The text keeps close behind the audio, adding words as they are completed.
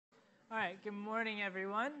All right, good morning,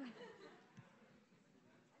 everyone.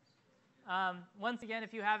 Once again,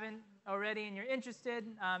 if you haven't already and you're interested,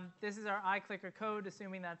 this is our iClicker code,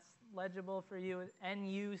 assuming that's legible for you,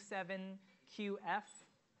 NU7QF.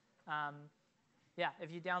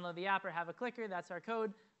 If you download the app or have a clicker, that's our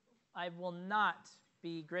code. I will not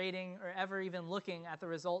be grading or ever even looking at the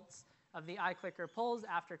results of the iClicker polls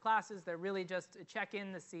after classes. They're really just a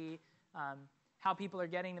check-in to see how people are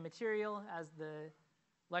getting the material as the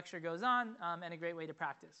lecture goes on, and a great way to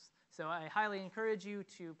practice. So I highly encourage you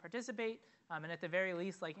to participate, and at the very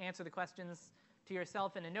least, answer the questions to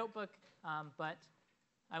yourself in a notebook, but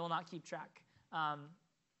I will not keep track.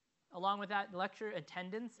 Along with that, lecture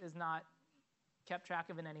attendance is not kept track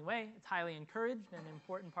of in any way. It's highly encouraged and an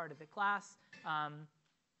important part of the class,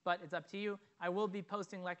 but it's up to you. I will be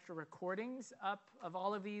posting lecture recordings up of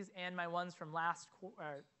all of these, and my ones from last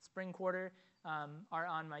spring quarter are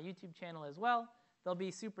on my YouTube channel as well. They'll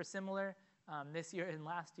be super similar this year and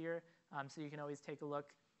last year, so you can always take a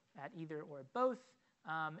look at either or both.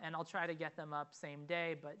 And I'll try to get them up same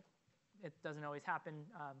day, but it doesn't always happen.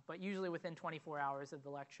 But usually within 24 hours of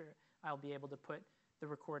the lecture, I'll be able to put the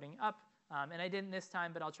recording up. And I didn't this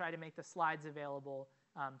time, but I'll try to make the slides available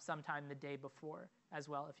sometime the day before as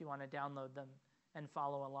well, if you want to download them and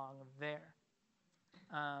follow along there.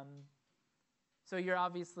 So you're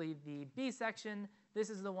obviously the B section. This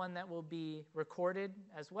is the one that will be recorded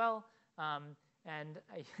as well. And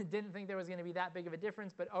I didn't think there was going to be that big of a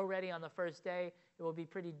difference, but already on the first day, it will be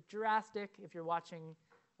pretty drastic if you're watching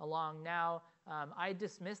along now. I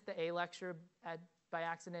dismissed the A lecture by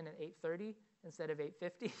accident at 8:30 instead of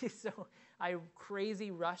 8:50, so I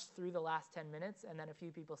crazy rushed through the last 10 minutes, and then a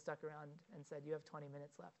few people stuck around and said, you have 20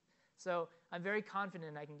 minutes left. So I'm very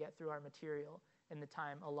confident I can get through our material in the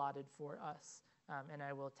time allotted for us, and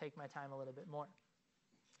I will take my time a little bit more.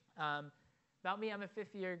 About me, I'm a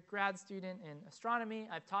fifth-year grad student in astronomy.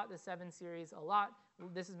 I've taught the 7 series a lot.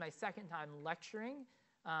 This is my second time lecturing.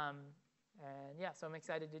 So I'm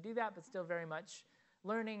excited to do that, but still very much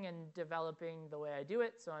learning and developing the way I do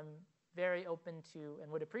it. So I'm very open to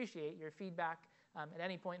and would appreciate your feedback at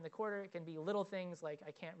any point in the quarter. It can be little things like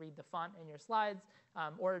I can't read the font in your slides,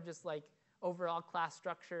 or just overall class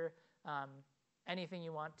structure. Anything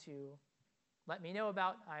you want to let me know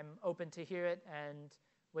about, I'm open to hear it and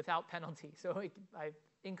without penalty. So I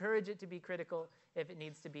encourage it to be critical if it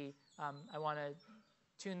needs to be. I want to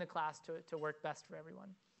tune the class to work best for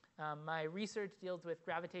everyone. My research deals with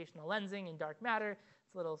gravitational lensing and dark matter.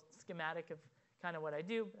 It's a little schematic of kind of what I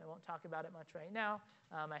do. I won't talk about it much right now.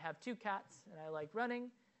 I have 2 cats, and I like running.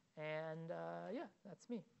 And that's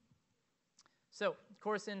me. So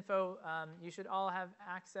course info, you should all have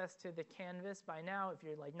access to the Canvas by now. If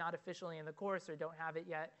you're not officially in the course or don't have it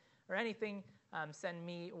yet or anything, send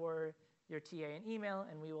me or your TA an email,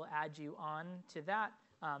 and we will add you on to that.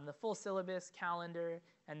 The full syllabus, calendar,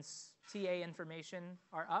 and TA information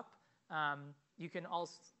are up. You can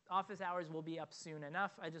office hours will be up soon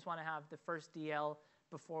enough. I just want to have the first DL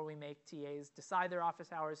before we make TAs decide their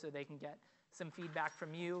office hours so they can get some feedback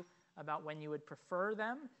from you about when you would prefer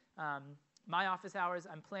them. My office hours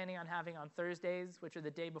I'm planning on having on Thursdays, which are the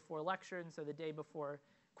day before lecture, and so the day before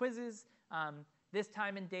quizzes. This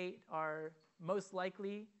time and date are most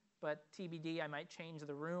likely, but TBD, I might change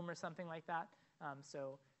the room or something like that.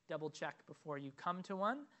 So double check before you come to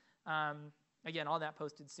one. Again, all that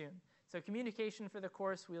posted soon. So communication for the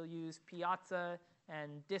course, we'll use Piazza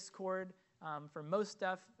and Discord for most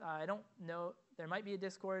stuff. I don't know, there might be a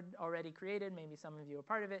Discord already created. Maybe some of you are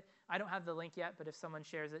part of it. I don't have the link yet, but if someone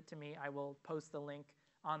shares it to me, I will post the link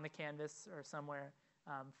on the Canvas or somewhere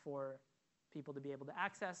for people to be able to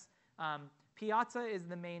access. Piazza is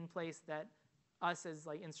the main place that us as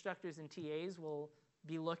instructors and TAs will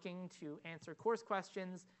be looking to answer course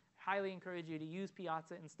questions. Highly encourage you to use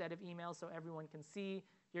Piazza instead of email so everyone can see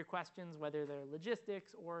your questions, whether they're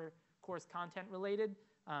logistics or course content related.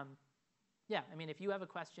 If you have a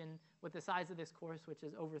question with the size of this course, which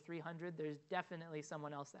is over 300, there's definitely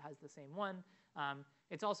someone else that has the same one.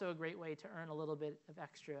 It's also a great way to earn a little bit of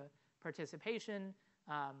extra participation,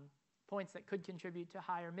 points that could contribute to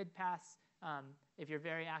higher mid-pass. If you're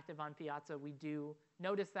very active on Piazza, we do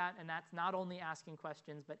notice that, and that's not only asking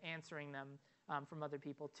questions, but answering them from other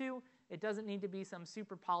people too. It doesn't need to be some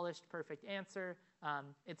super polished, perfect answer.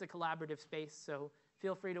 It's a collaborative space, so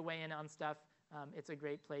feel free to weigh in on stuff. It's a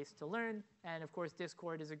great place to learn. And of course,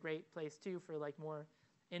 Discord is a great place too for more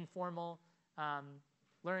informal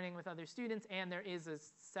learning with other students. And there is a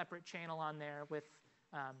separate channel on there with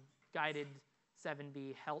guided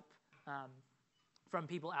 7B help from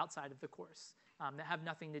people outside of the course that have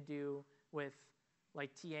nothing to do with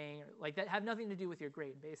like TAing, or like that have nothing to do with your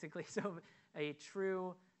grade, basically. So a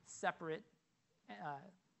true separate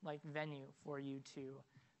like venue for you to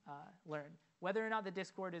learn. Whether or not the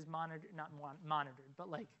Discord is monitored, not monitored, but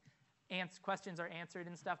like questions are answered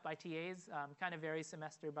and stuff by TAs, kind of varies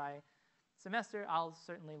semester by semester. I'll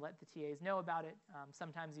certainly let the TAs know about it.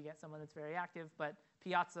 Sometimes you get someone that's very active, but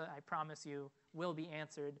Piazza, I promise you, will be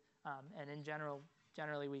answered. And in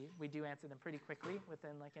generally we do answer them pretty quickly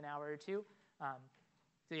within like an hour or two.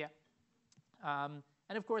 So yeah.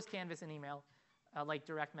 And of course, Canvas and email, like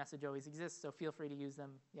direct message always exists, so feel free to use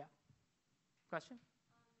them. Yeah. Question?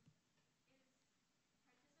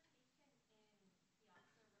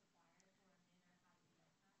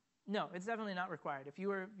 No, it's definitely not required. If you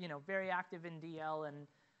were, very active in DL and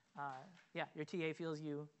your TA feels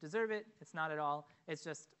you deserve it, it's not at all. It's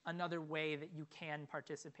just another way that you can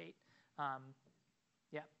participate.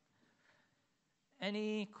 Yeah.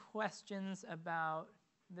 Any questions about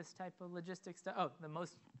this type of logistics stuff? Oh,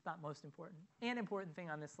 not most important, and important thing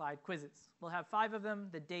on this slide, quizzes. We'll have 5 of them.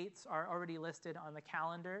 The dates are already listed on the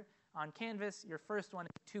calendar on Canvas. Your first one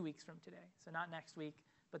is 2 weeks from today, so not next week,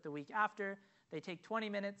 but the week after. They take 20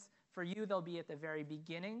 minutes. For you, they'll be at the very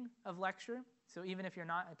beginning of lecture. So even if you're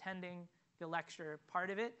not attending the lecture part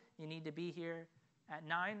of it, you need to be here at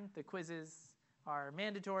 9. The quizzes are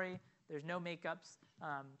mandatory. There's no makeups,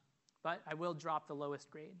 but I will drop the lowest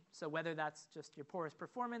grade. So whether that's just your poorest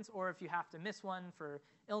performance or if you have to miss one for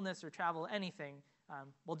illness or travel, anything,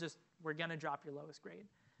 we're going to drop your lowest grade.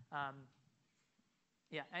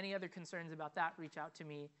 Any other concerns about that, reach out to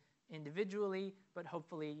me individually, but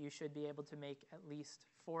hopefully you should be able to make at least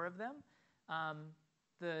 4 of them.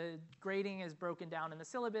 The grading is broken down in the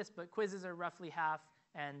syllabus, but quizzes are roughly half,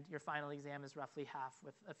 and your final exam is roughly half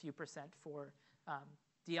with a few percent for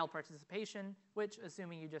DL participation, which,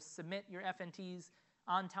 assuming you just submit your FNTs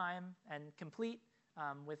on time and complete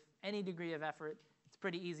with any degree of effort, it's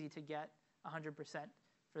pretty easy to get 100%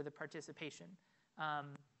 for the participation.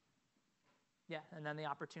 And then the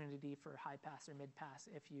opportunity for high pass or mid pass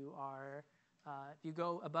if you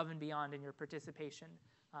go above and beyond in your participation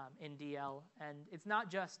in DL. And it's not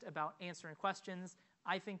just about answering questions.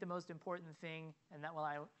 I think the most important thing, and that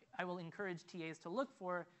I will encourage TAs to look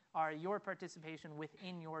for, are your participation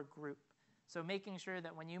within your group. So making sure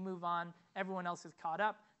that when you move on, everyone else is caught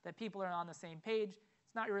up, that people are on the same page.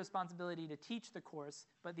 It's not your responsibility to teach the course,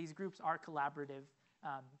 but these groups are collaborative,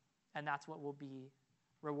 and that's what will be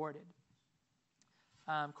rewarded.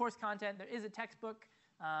 Course content, there is a textbook.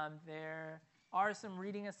 There are some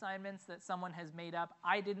reading assignments that someone has made up.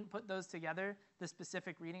 I didn't put those together, the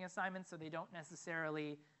specific reading assignments, so they don't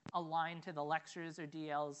necessarily align to the lectures or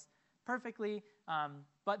DLs perfectly,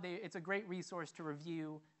 but it's a great resource to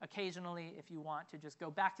review occasionally if you want to just go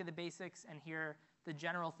back to the basics and hear the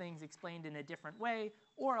general things explained in a different way,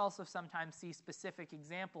 or also sometimes see specific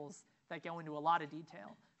examples that go into a lot of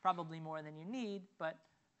detail, probably more than you need, but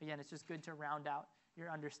again, it's just good to round out your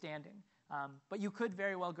understanding. But you could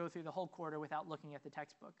very well go through the whole quarter without looking at the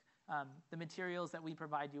textbook. The materials that we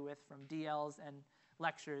provide you with from DLs and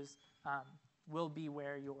lectures will be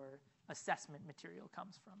where your assessment material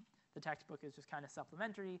comes from. The textbook is just kind of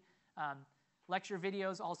supplementary. Lecture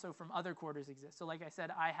videos also from other quarters exist. So like I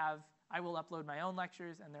said, I will upload my own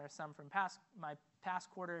lectures, and there are some from my past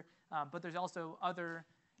quarter, but there's also other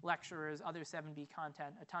lecturers, other 7B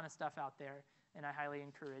content, a ton of stuff out there, and I highly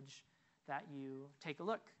encourage that you take a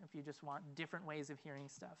look if you just want different ways of hearing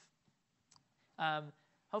stuff.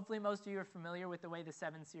 Hopefully most of you are familiar with the way the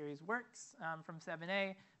 7 series works from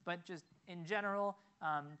 7A, but just in general,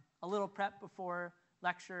 a little prep before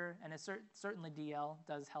lecture, and certainly DL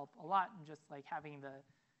does help a lot, and just like having the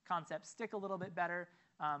concepts stick a little bit better.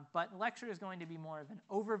 But lecture is going to be more of an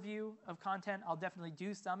overview of content. I'll definitely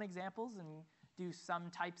do some examples and do some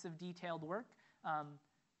types of detailed work.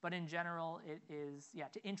 But in general, it is,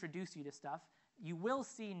 to introduce you to stuff. You will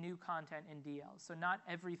see new content in DL. So not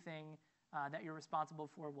everything that you're responsible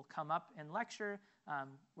for will come up in lecture.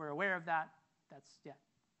 We're aware of that.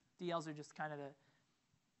 DLs are just kind of the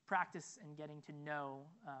practice and getting to know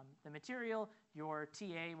the material. Your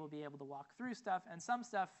TA will be able to walk through stuff. And some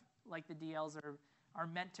stuff, like the DLs, are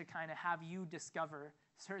meant to kind of have you discover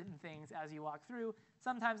certain things as you walk through.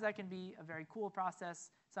 Sometimes that can be a very cool process.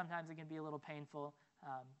 Sometimes it can be a little painful.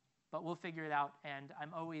 But we'll figure it out, and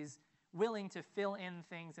I'm always willing to fill in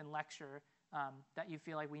things in lecture that you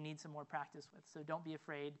feel like we need some more practice with. So don't be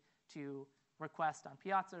afraid to request on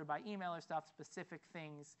Piazza or by email or stuff specific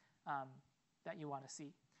things that you want to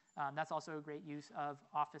see. That's also a great use of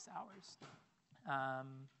office hours.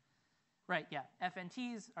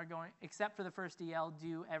 FNTs are going, except for the first DL,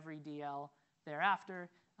 due every DL thereafter.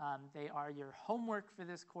 They are your homework for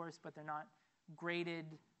this course, but they're not graded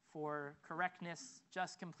for correctness,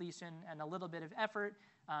 just completion, and a little bit of effort.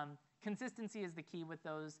 Consistency is the key with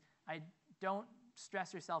those. Don't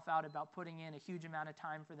stress yourself out about putting in a huge amount of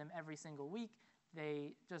time for them every single week.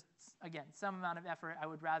 They just, again, some amount of effort. I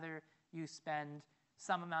would rather you spend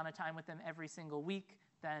some amount of time with them every single week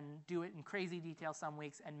than do it in crazy detail some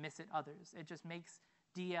weeks and miss it others. It just makes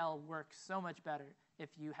DL work so much better if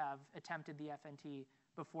you have attempted the FNT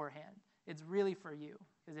beforehand. It's really for you,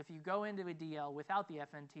 because if you go into a DL without the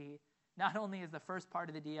FNT, not only is the first part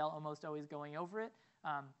of the DL almost always going over it,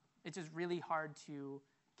 it's just really hard to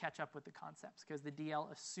catch up with the concepts, because the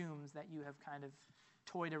DL assumes that you have kind of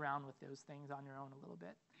toyed around with those things on your own a little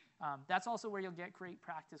bit. That's also where you'll get great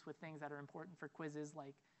practice with things that are important for quizzes,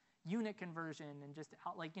 like unit conversion and just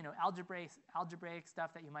algebraic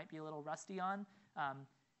stuff that you might be a little rusty on.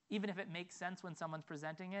 Even if it makes sense when someone's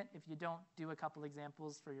presenting it, if you don't do a couple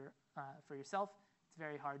examples for yourself, it's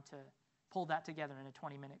very hard to pull that together in a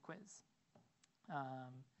 20-minute quiz.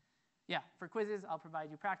 For quizzes, I'll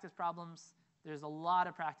provide you practice problems. There's a lot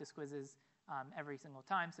of practice quizzes every single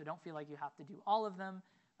time, so don't feel like you have to do all of them.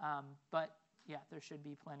 But there should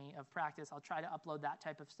be plenty of practice. I'll try to upload that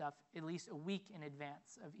type of stuff at least a week in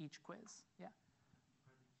advance of each quiz. Yeah.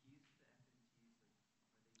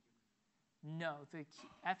 No, the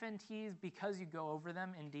FNTs, because you go over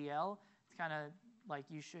them in DL, it's kind of like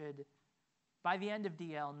you should, by the end of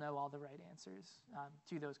DL, know all the right answers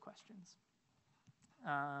to those questions.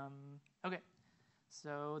 Okay,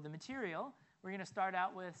 so the material, we're going to start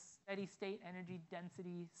out with steady-state energy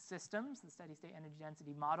density systems, the steady-state energy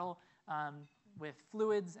density model with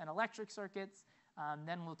fluids and electric circuits.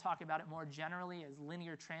 Then we'll talk about it more generally as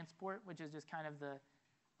linear transport, which is just kind of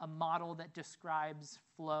a model that describes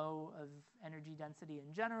flow of energy density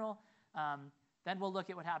in general. Then we'll look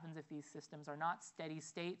at what happens if these systems are not steady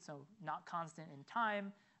state, so not constant in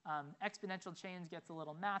time. Exponential change gets a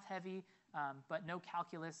little math heavy, but no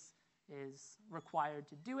calculus is required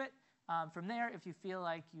to do it. From there, if you feel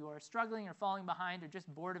like you are struggling or falling behind or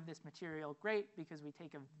just bored of this material, great, because we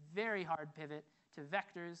take a very hard pivot to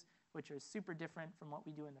vectors, which are super different from what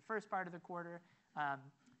we do in the first part of the quarter.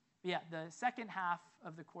 The second half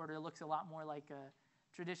of the quarter looks a lot more like a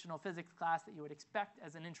traditional physics class that you would expect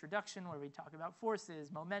as an introduction, where we talk about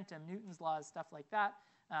forces, momentum, Newton's laws, stuff like that.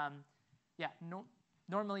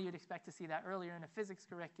 Normally you'd expect to see that earlier in a physics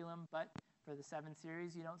curriculum, but for the 7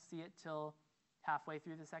 series, you don't see it till halfway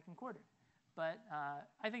through the second quarter. But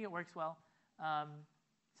I think it works well.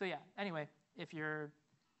 Anyway, if you're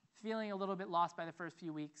feeling a little bit lost by the first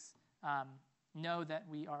few weeks, know that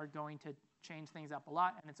we are going to change things up a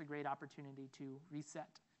lot, and it's a great opportunity to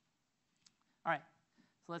reset. All right,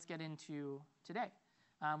 so let's get into today.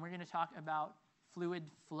 We're going to talk about fluid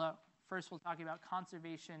flow. First, we'll talk about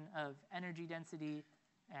conservation of energy density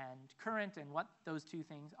and current and what those two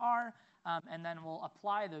things are, and then we'll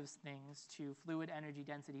apply those things to fluid energy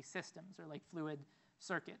density systems, or like fluid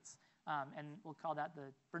circuits, and we'll call that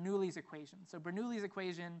the Bernoulli's equation. So Bernoulli's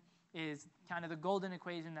equation is kind of the golden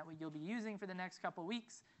equation that you'll be using for the next couple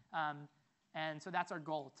weeks. And so that's our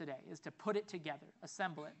goal today, is to put it together,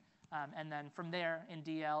 assemble it. And then from there, in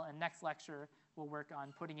DL and next lecture, we'll work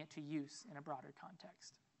on putting it to use in a broader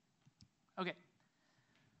context. Okay.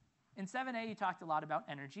 In 7a, you talked a lot about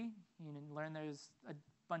energy. You learned there's a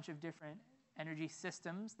bunch of different energy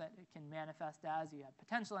systems that it can manifest as. You have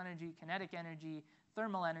potential energy, kinetic energy,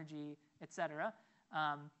 thermal energy, etc.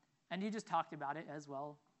 And you just talked about it as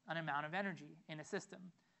well, an amount of energy in a system.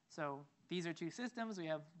 So these are two systems. We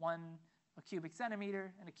have a cubic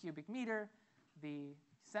centimeter and a cubic meter. The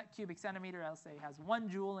cubic centimeter, I'll say, has 1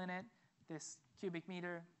 joule in it. This cubic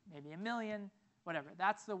meter, maybe 1,000,000, whatever.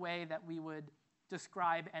 That's the way that we would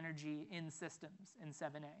describe energy in systems in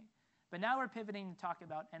 7a. But now we're pivoting to talk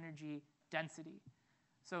about energy density.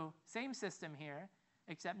 So same system here,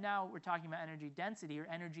 except now we're talking about energy density, or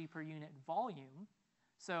energy per unit volume.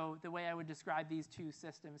 So the way I would describe these two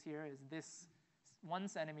systems here is this 1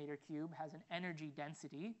 centimeter cube has an energy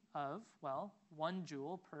density of, 1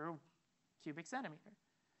 joule per cubic centimeter.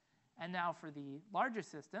 And now for the larger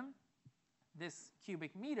system, this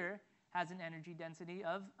cubic meter has an energy density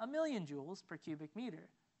of 1,000,000 joules per cubic meter.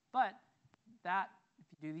 But that, if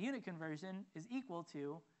you do the unit conversion, is equal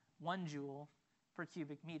to 1 joule per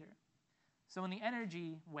cubic meter. So in the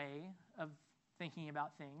energy way of thinking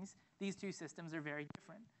about things, these two systems are very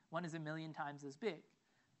different. One is 1,000,000 times as big.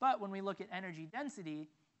 But when we look at energy density,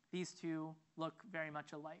 these two look very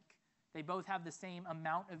much alike. They both have the same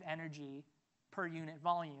amount of energy per unit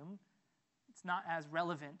volume. It's not as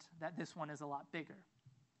relevant that this one is a lot bigger.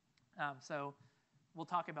 So we'll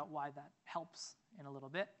talk about why that helps in a little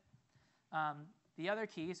bit. The other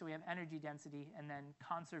key, so we have energy density and then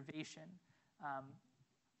conservation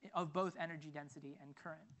of both energy density and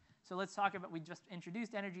current. So let's talk about, we just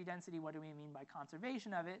introduced energy density. What do we mean by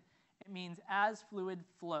conservation of it? It means as fluid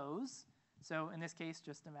flows, so in this case,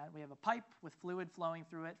 just imagine we have a pipe with fluid flowing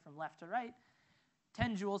through it from left to right.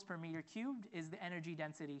 10 joules per meter cubed is the energy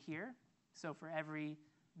density here. So for every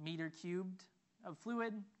meter cubed of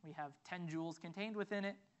fluid, we have 10 joules contained within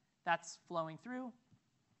it. That's flowing through.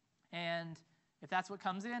 And if that's what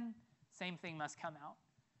comes in, same thing must come out.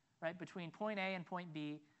 Right? Between point A and point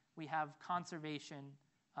B, we have conservation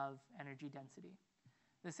of energy density.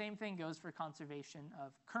 The same thing goes for conservation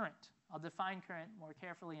of current. I'll define current more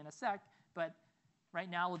carefully in a sec, but right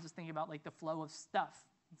now we'll just think about like the flow of stuff.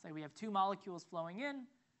 Let's say we have 2 molecules flowing in,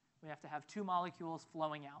 we have to have 2 molecules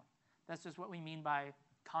flowing out. That's just what we mean by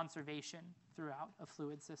conservation throughout a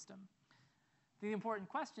fluid system. The important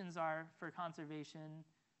questions are for conservation,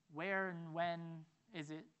 where and when is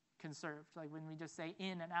it conserved? Like when we just say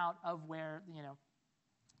in and out of where, you know.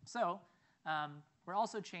 So we're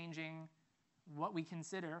also changing what we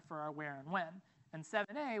consider for our where and when. And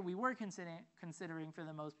 7a, we were considering for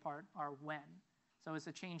the most part our when. So it's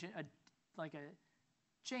a change,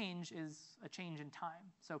 change is a change in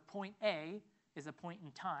time. So point A is a point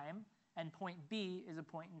in time, and point B is a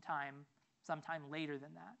point in time sometime later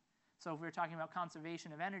than that. So if we were talking about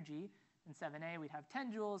conservation of energy, in 7a we'd have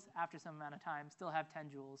 10 joules, after some amount of time, still have 10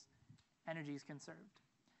 joules, energy is conserved.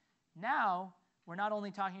 Now, we're not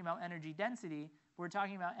only talking about energy density, we're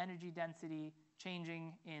talking about energy density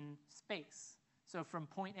changing in space. So from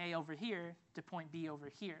point A over here to point B over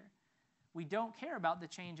here. We don't care about the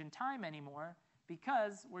change in time anymore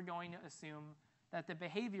because we're going to assume that the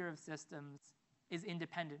behavior of systems is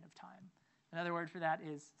independent of time. Another word for that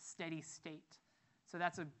is steady state. So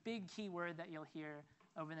that's a big key word that you'll hear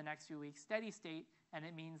over the next few weeks, steady state, and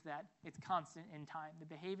it means that it's constant in time. The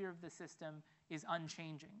behavior of the system is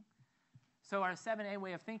unchanging. So our 7a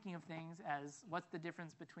way of thinking of things as what's the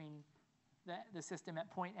difference between the system at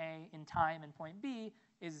point A in time and point B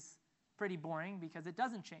is pretty boring because it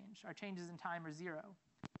doesn't change. Our changes in time are 0.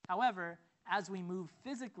 However, as we move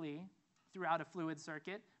physically throughout a fluid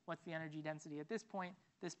circuit, what's the energy density at this point,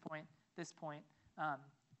 this point, this point?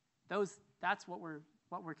 That's what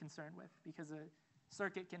we're concerned with, because a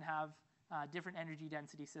circuit can have different energy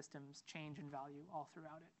density systems change in value all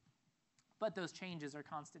throughout it. But those changes are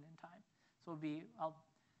constant in time. So I'll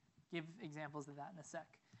give examples of that in a sec.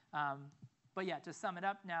 But yeah, to sum it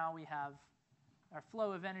up now, we have our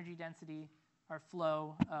flow of energy density, our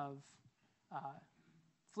flow of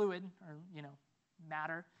fluid, or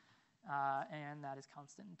matter, and that is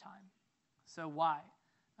constant in time. So why?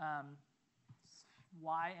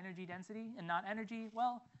 Why energy density and not energy?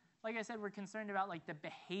 Well, like I said, we're concerned about the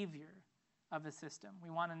behavior of a system. We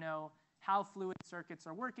want to know how fluid circuits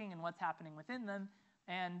are working and what's happening within them.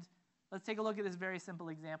 And let's take a look at this very simple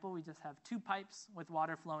example. We just have 2 pipes with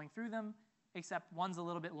water flowing through them, except one's a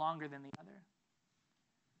little bit longer than the other.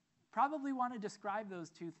 Probably want to describe those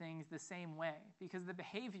 2 things the same way, because the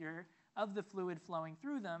behavior of the fluid flowing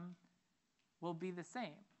through them will be the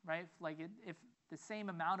same, right? If the same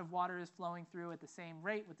amount of water is flowing through at the same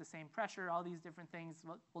rate with the same pressure, all these different things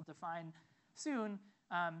we'll define soon,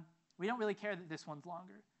 we don't really care that this one's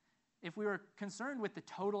longer. If we were concerned with the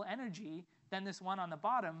total energy, then this one on the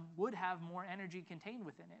bottom would have more energy contained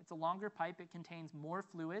within it. It's a longer pipe. It contains more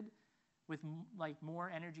fluid with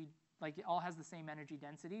more energy. It all has the same energy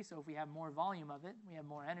density. So if we have more volume of it, we have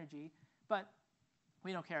more energy. But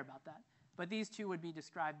we don't care about that. But these 2 would be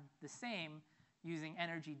described the same using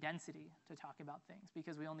energy density to talk about things,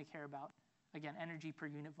 because we only care about, again, energy per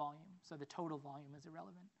unit volume. So the total volume is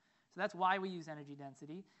irrelevant. So that's why we use energy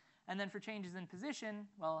density. And then for changes in position,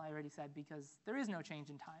 well, I already said, because there is no change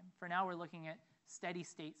in time. For now, we're looking at steady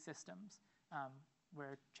state systems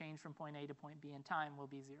where change from point A to point B in time will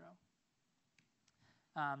be 0.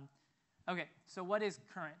 Okay, so what is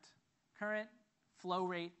current? Current, flow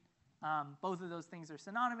rate, both of those things are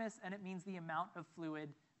synonymous, and it means the amount of fluid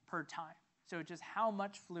per time. So just how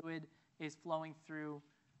much fluid is flowing through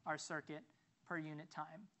our circuit per unit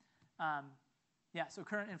time. So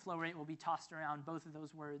current and flow rate will be tossed around. Both of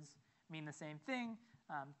those words mean the same thing.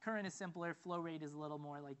 Current is simpler. Flow rate is a little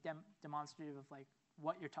more demonstrative of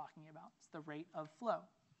what you're talking about. It's the rate of flow.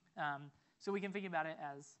 So we can think about it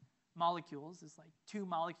as molecules. It's 2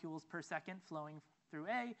 molecules per second flowing through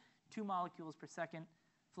A, 2 molecules per second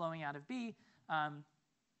flowing out of B.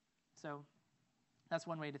 So that's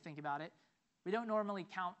one way to think about it. We don't normally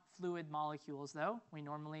count fluid molecules, though. We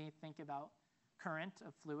normally think about current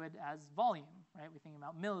of fluid as volume, right? We think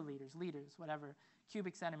about milliliters, liters, whatever,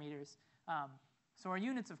 cubic centimeters. So our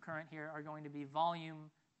units of current here are going to be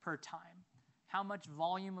volume per time. How much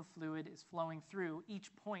volume of fluid is flowing through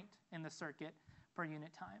each point in the circuit per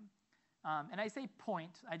unit time. And I say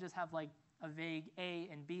point, I just have like a vague A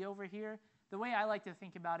and B over here. The way I like to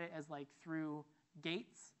think about it as like through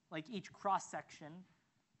gates, like each cross section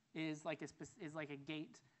is like a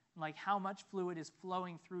gate. Like how much fluid is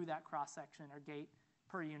flowing through that cross section or gate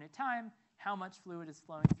per unit time, how much fluid is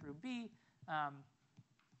flowing through B.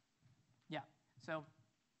 So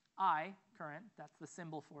I, current, that's the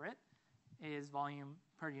symbol for it, is volume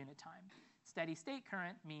per unit time. Steady state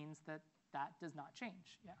current means that that does not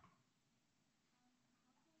change. Yeah.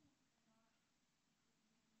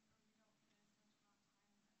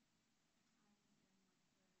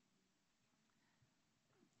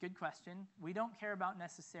 Good question. We don't care about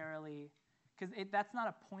necessarily, because that's not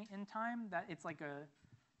a point in time. That it's like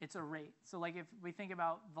it's a rate. So like if we think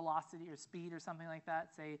about velocity or speed or something like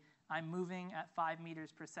that, say I'm moving at 5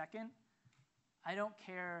 meters per second, I don't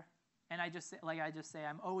care, and I just say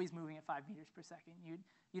I'm always moving at 5 meters per second.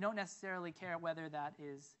 You don't necessarily care whether that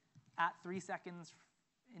is at 3 seconds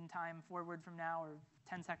in time forward from now or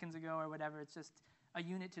 10 seconds ago or whatever. It's just a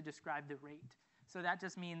unit to describe the rate. So that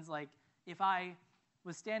just means like if I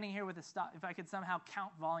was standing here with a if I could somehow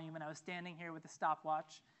count volume and I was standing here with a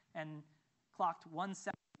stopwatch and clocked 1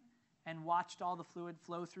 second and watched all the fluid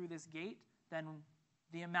flow through this gate, then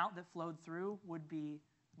the amount that flowed through would be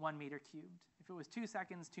 1 meter cubed. If it was 2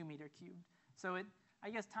 seconds, 2 meter cubed. So I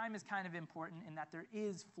guess time is kind of important in that there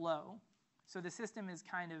is flow. So the system is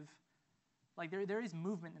kind of, like there is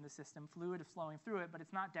movement in the system, fluid is flowing through it, but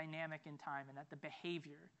it's not dynamic in time in that the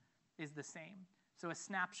behavior is the same. So a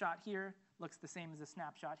snapshot here looks the same as a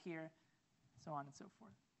snapshot here, so on and so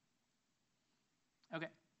forth.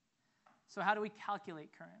 Okay, so how do we calculate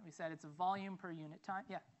current? We said it's a volume per unit time.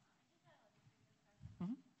 Yeah.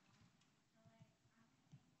 Mm-hmm.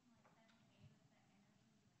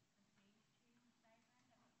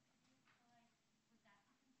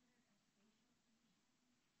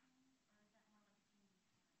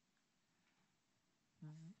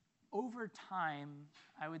 Over time,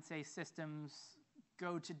 I would say systems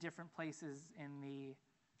go to different places in the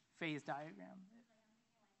phase diagram.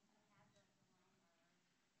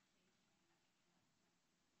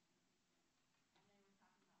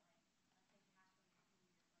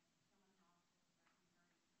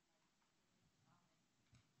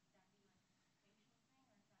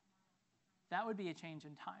 That would be a change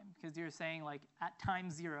in time, because you're saying like at time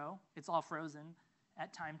 0, it's all frozen.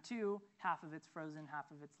 At time 2, half of it's frozen, half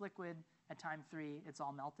of it's liquid. At time 3, it's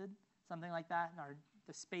all melted, something like that. And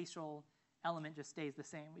the spatial element just stays the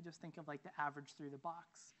same. We just think of like the average through the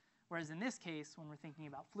box. Whereas in this case, when we're thinking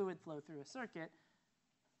about fluid flow through a circuit,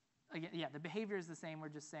 again, yeah, the behavior is the same. We're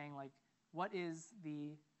just saying like, what is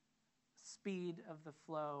the speed of the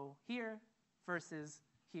flow here versus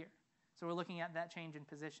here? So we're looking at that change in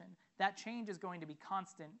position. That change is going to be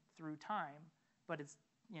constant through time, but it's,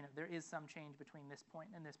 there is some change between this point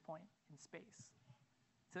and this point in space.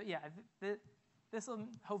 So yeah, this will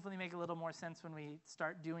hopefully make a little more sense when we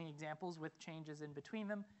start doing examples with changes in between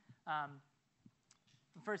them.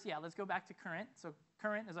 First, yeah, let's go back to current. So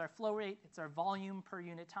current is our flow rate. It's our volume per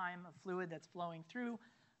unit time of fluid that's flowing through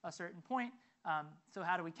a certain point. So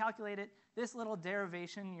how do we calculate it? This little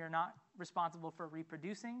derivation you're not responsible for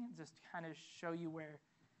reproducing, just to kind of show you where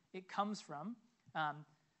it comes from.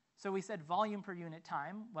 So we said volume per unit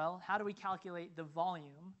time. Well, how do we calculate the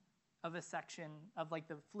volume of a section of like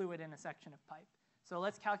the fluid in a section of pipe? So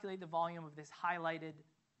let's calculate the volume of this highlighted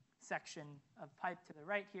section of pipe to the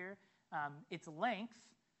right here. Its length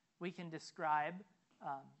we can describe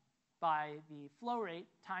by the flow rate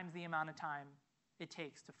times the amount of time it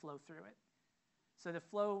takes to flow through it. So the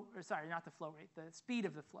speed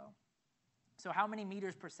of the flow. So how many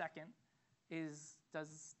meters per second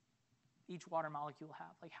does each water molecule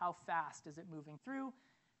have? Like how fast is it moving through?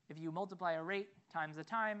 If you multiply a rate times the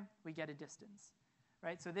time, we get a distance,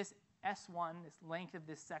 right? So this S1, this length of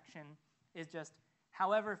this section, is just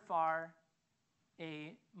however far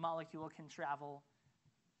a molecule can travel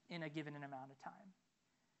in a given amount of time.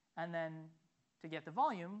 And then to get the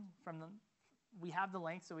volume, we have the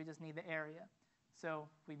length, so we just need the area. So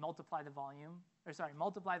we multiply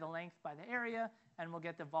multiply the length by the area, and we'll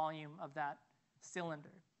get the volume of that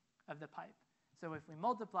cylinder of the pipe. So if we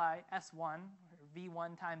multiply S1, or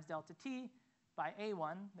V1 times delta T, by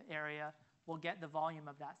A1, the area, we'll get the volume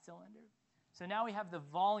of that cylinder. So now we have the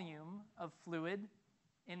volume of fluid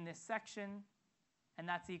in this section, and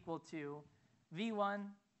that's equal to V1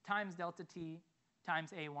 times delta T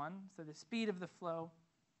times A1, so the speed of the flow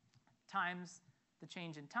times the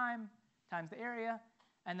change in time times the area,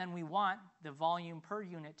 And then we want the volume per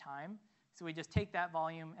unit time. So we just take that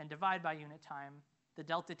volume and divide by unit time. The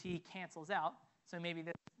delta T cancels out. So maybe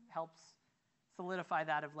this helps solidify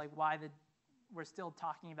that of like why we're still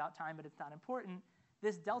talking about time, but it's not important.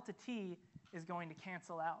 This delta T is going to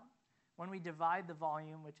cancel out. When we divide the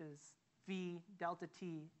volume, which is V delta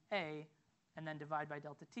T A, and then divide by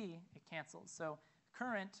delta T, it cancels. So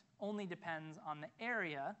current only depends on the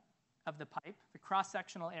area of the pipe, the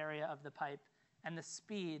cross-sectional area of the pipe, and the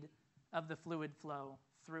speed of the fluid flow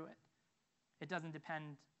through it. It doesn't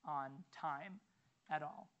depend on time at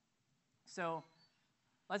all. So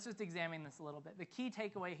let's just examine this a little bit. The key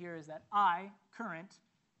takeaway here is that I, current,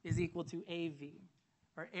 is equal to AV,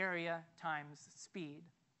 or area times speed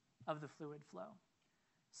of the fluid flow.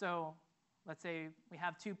 So let's say we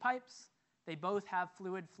have two pipes. They both have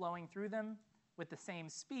fluid flowing through them with the same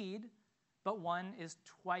speed, but one is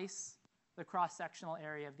twice the cross-sectional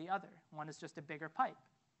area of the other. One is just a bigger pipe.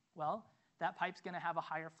 Well, that pipe's going to have a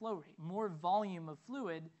higher flow rate. More volume of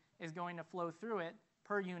fluid is going to flow through it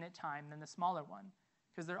per unit time than the smaller one,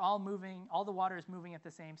 because they're all moving, all the water is moving at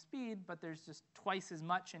the same speed, but there's just twice as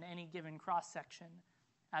much in any given cross-section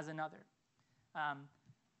as another.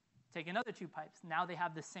 Take another two pipes. Now they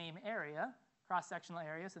have the same area, cross-sectional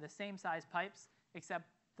area, so the same size pipes, except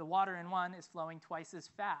the water in one is flowing twice as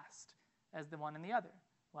fast as the one in the other.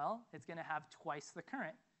 Well, it's going to have twice the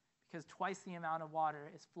current, because twice the amount of water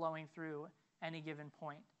is flowing through any given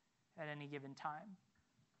point at any given time.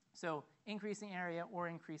 So increasing area or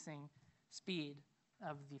increasing speed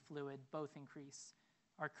of the fluid both increase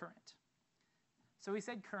our current. So we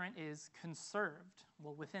said current is conserved.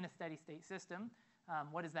 Well, within a steady state system,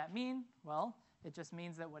 what does that mean? Well, it just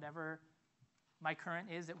means that whatever my current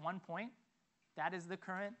is at one point, that is the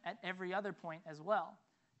current at every other point as well.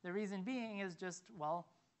 The reason being is just, well,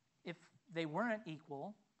 if they weren't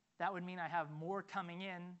equal, that would mean I have more coming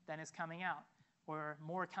in than is coming out, or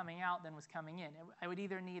more coming out than was coming in. I would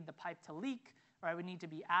either need the pipe to leak, or I would need to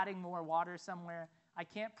be adding more water somewhere. I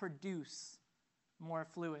can't produce more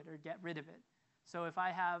fluid or get rid of it. So if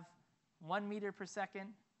I have 1 meter per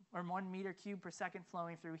second, or 1 meter cubed per second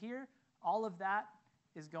flowing through here, all of that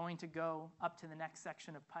is going to go up to the next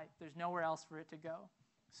section of pipe. There's nowhere else for it to go.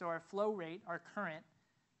 So our flow rate, our current,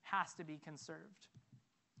 has to be conserved.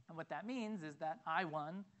 And what that means is that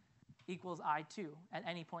I1 equals I2 at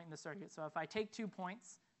any point in the circuit. So if I take 2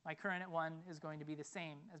 points, my current at one is going to be the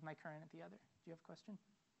same as my current at the other. Do you have a question?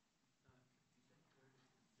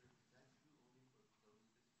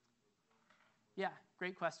 Yeah,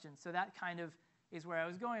 great question. So that kind of is where I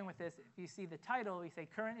was going with this. If you see the title, we say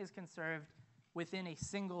current is conserved within a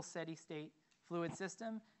single steady state fluid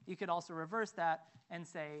system. You could also reverse that and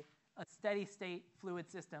say a steady state fluid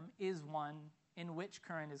system is one in which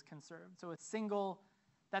current is conserved. So a single,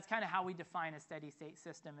 that's kind of how we define a steady state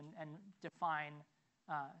system and define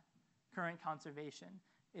current conservation,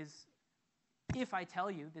 is if I tell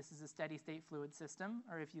you this is a steady state fluid system,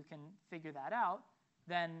 or if you can figure that out,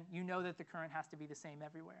 then you know that the current has to be the same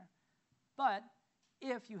everywhere. But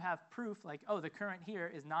if you have proof like, oh, the current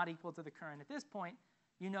here is not equal to the current at this point,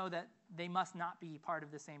 you know that they must not be part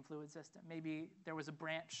of the same fluid system. Maybe there was a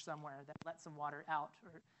branch somewhere that let some water out,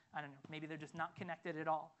 or I don't know, maybe they're just not connected at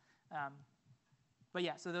all. But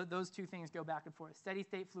yeah, so those two things go back and forth. Steady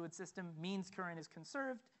state fluid system means current is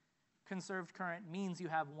conserved. Conserved current means you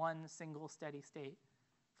have one single steady state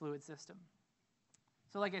fluid system.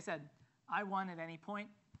 So like I said, I1 at any point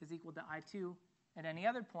is equal to I2 at any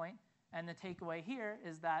other point. And the takeaway here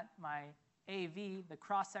is that my AV, the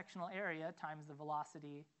cross-sectional area, times the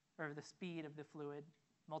velocity or the speed of the fluid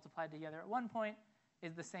multiplied together at one point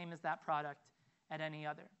is the same as that product at any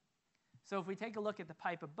other. So if we take a look at the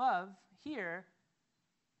pipe above here,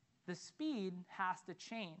 the speed has to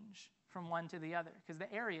change from one to the other because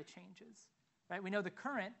the area changes. Right? We know the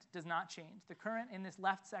current does not change. The current in this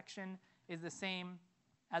left section is the same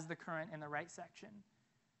as the current in the right section.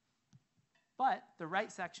 But the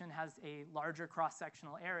right section has a larger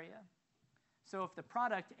cross-sectional area. So if the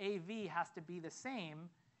product AV has to be the same,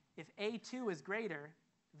 if A2 is greater,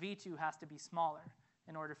 V2 has to be smaller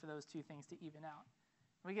in order for those two things to even out.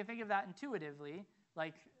 We can think of that intuitively.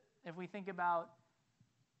 Like if we think about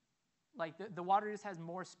like the water just has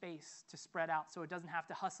more space to spread out, so it doesn't have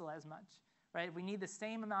to hustle as much. Right? If we need the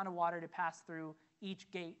same amount of water to pass through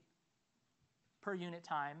each gate per unit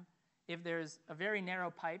time, if there's a very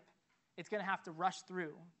narrow pipe, it's going to have to rush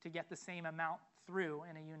through to get the same amount through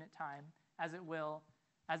in a unit time as it will,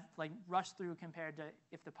 as like rush through compared to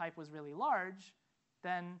if the pipe was really large,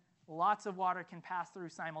 then lots of water can pass through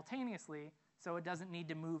simultaneously, so it doesn't need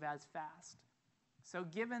to move as fast. So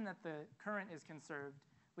given that the current is conserved,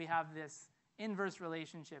 we have this inverse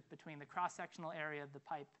relationship between the cross-sectional area of the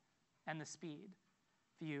pipe and the speed.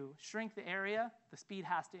 If you shrink the area, the speed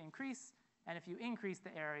has to increase, and if you increase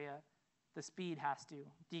the area, the speed has to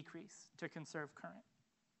decrease to conserve current.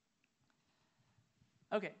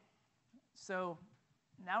 Okay, so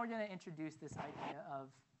now we're going to introduce this idea of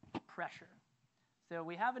pressure. So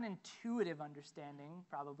we have an intuitive understanding,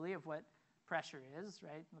 probably, of what pressure is,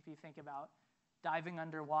 right? If you think about diving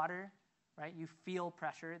underwater, right, you feel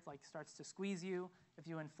pressure. It's like starts to squeeze you. If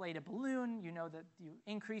you inflate a balloon, you know that you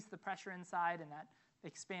increase the pressure inside, and that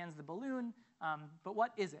expands the balloon. But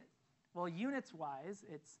what is it? Well, units-wise,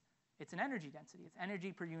 it's an energy density. It's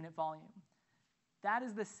energy per unit volume. That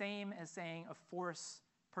is the same as saying a force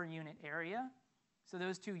per unit area. So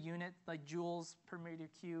those two units, like joules per meter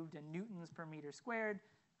cubed and newtons per meter squared,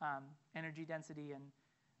 energy density and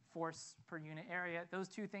force per unit area, those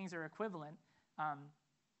two things are equivalent.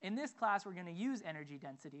 In this class, we're going to use energy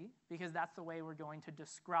density because that's the way we're going to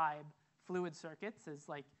describe fluid circuits, as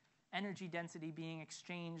like energy density being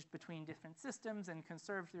exchanged between different systems and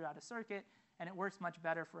conserved throughout a circuit, and it works much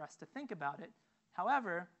better for us to think about it.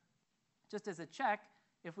 However, just as a check,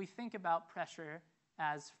 if we think about pressure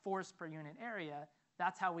as force per unit area,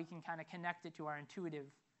 that's how we can kind of connect it to our intuitive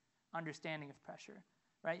understanding of pressure,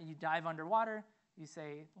 right? You dive underwater, you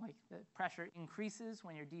say, like, the pressure increases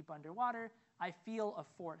when you're deep underwater. I feel a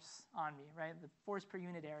force on me, right? The force per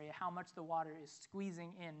unit area, how much the water is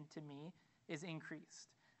squeezing into me, is increased.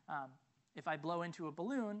 If I blow into a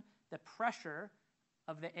balloon, the pressure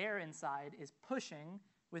of the air inside is pushing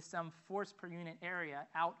with some force per unit area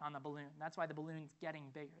out on the balloon. That's why the balloon's getting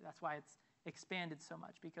bigger. That's why it's expanded so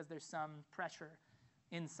much, because there's some pressure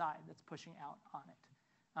inside that's pushing out on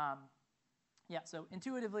it. So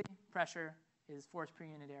intuitively, pressure is force per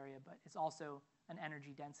unit area, but it's also an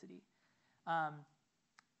energy density.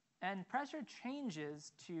 And pressure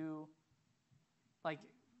changes to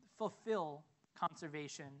fulfill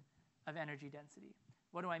conservation of energy density.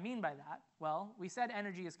 What do I mean by that? Well, we said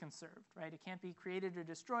energy is conserved, right? It can't be created or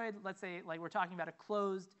destroyed. Let's say we're talking about a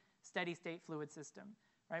closed, steady-state fluid system,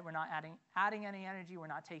 right? We're not adding any energy. We're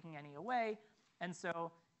not taking any away. And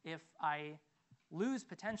so if I lose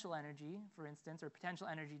potential energy, for instance, or potential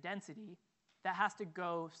energy density, that has to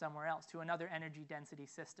go somewhere else, to another energy density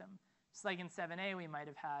system. Just like in 7a, we might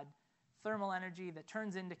have had thermal energy that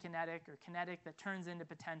turns into kinetic, or kinetic that turns into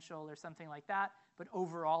potential, or something like that, but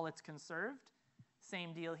overall it's conserved.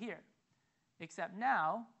 Same deal here. Except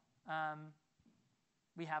now,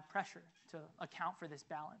 we have pressure to account for this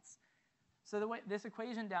balance. So this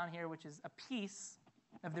equation down here, which is a piece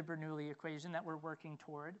of the Bernoulli equation that we're working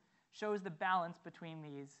toward, shows the balance between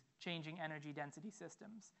these changing energy density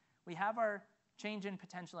systems. We have our change in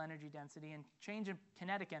potential energy density and change in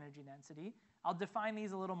kinetic energy density. I'll define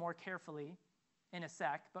these a little more carefully in a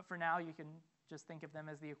sec, but for now you can just think of them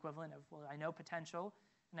as the equivalent of, well, I know potential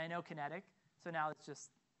and I know kinetic, so now it's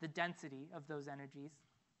just the density of those energies.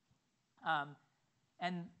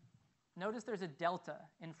 And notice there's a delta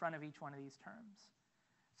in front of each one of these terms.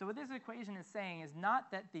 So what this equation is saying is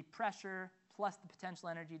not that the pressure plus the potential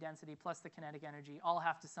energy density plus the kinetic energy all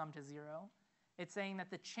have to sum to zero. It's saying that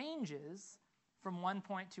the changes from one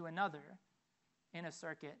point to another in a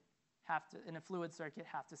circuit in a fluid circuit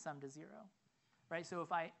have to sum to zero, right? So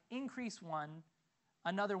if I increase one,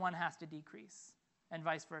 another one has to decrease, and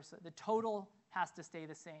vice versa. The total has to stay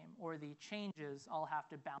the same, or the changes all have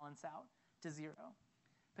to balance out to zero.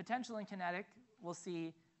 Potential and kinetic, we'll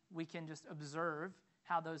see we can just observe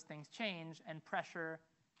how those things change, and pressure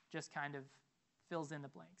just kind of fills in the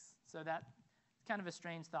blanks. So that's kind of a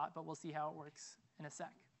strange thought, but we'll see how it works in a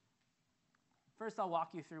sec. First, I'll walk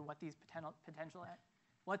you through what these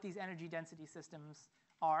what these energy density systems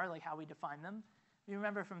are, like how we define them. You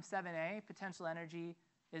remember from 7a, potential energy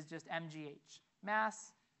is just mgh,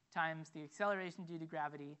 mass times the acceleration due to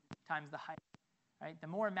gravity times the height, right? The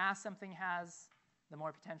more mass something has, the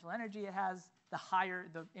more potential energy it has, the higher,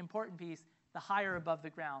 the important piece, the higher above the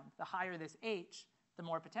ground. The higher this h, the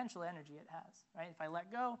more potential energy it has, right? If I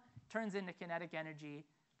let go, it turns into kinetic energy.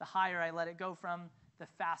 The higher I let it go from, the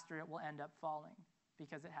faster it will end up falling,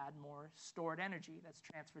 because it had more stored energy that's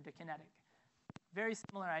transferred to kinetic. Very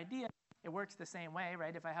similar idea. It works the same way,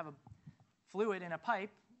 right? If I have a fluid in a pipe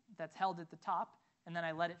that's held at the top, and then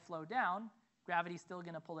I let it flow down, gravity's still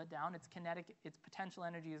going to pull it down. Its potential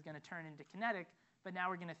energy is going to turn into kinetic, but now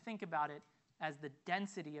we're going to think about it as the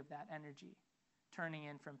density of that energy, turning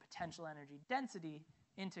in from potential energy density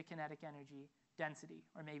into kinetic energy density,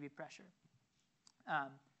 or maybe pressure.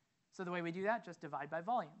 So the way we do that, just divide by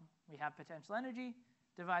volume. We have potential energy,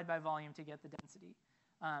 divide by volume to get the density.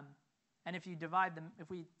 And if you if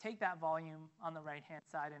we take that volume on the right-hand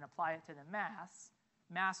side and apply it to the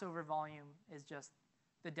mass over volume is just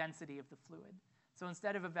the density of the fluid. So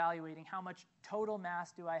instead of evaluating how much total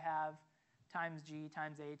mass do I have times g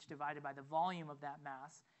times h divided by the volume of that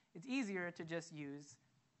mass, it's easier to just use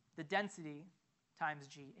the density times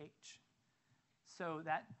gh. So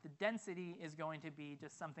that the density is going to be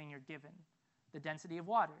just something you're given. The density of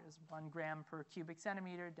water is 1 gram per cubic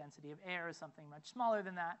centimeter. Density of air is something much smaller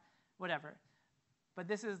than that, whatever. But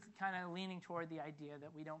this is kind of leaning toward the idea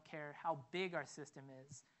that we don't care how big our system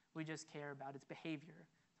is. We just care about its behavior,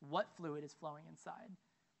 what fluid is flowing inside.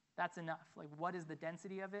 That's enough. Like, what is the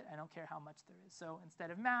density of it? I don't care how much there is. So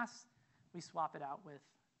instead of mass, we swap it out with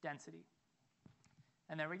density.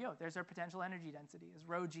 And there we go. There's our potential energy density, is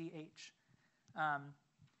rho GH.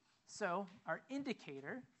 So our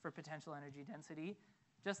indicator for potential energy density,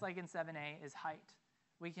 just like in 7a, is height.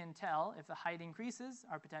 We can tell if the height increases,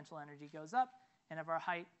 our potential energy goes up, and if our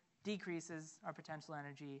height decreases, our potential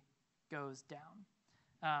energy goes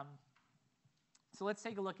down. So let's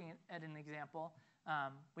take a look at an example.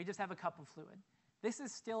 We just have a cup of fluid. This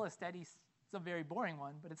is still a steady, it's a very boring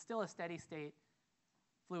one, but it's still a steady state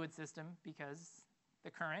fluid system because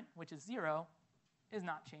the current, which is 0, is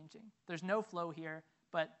not changing. There's no flow here,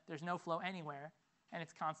 but there's no flow anywhere, and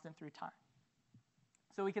it's constant through time.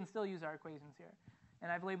 So we can still use our equations here.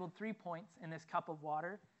 And I've labeled 3 points in this cup of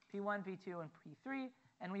water, P1, P2, and P3,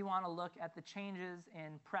 and we want to look at the changes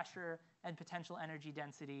in pressure and potential energy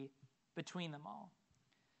density between them all.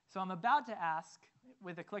 So I'm about to ask,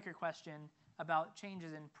 with a clicker question, about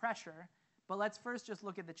changes in pressure, but let's first just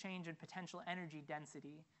look at the change in potential energy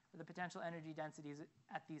density, or the potential energy densities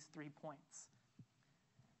at these 3 points.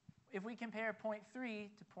 If we compare point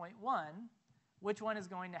 3 to point 1, which one is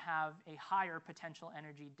going to have a higher potential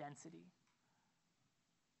energy density?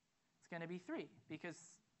 It's going to be 3, because,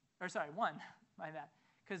 or sorry, 1, by that,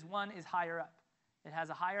 because 1 is higher up. It has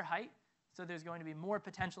a higher height, so there's going to be more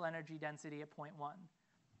potential energy density at point 1,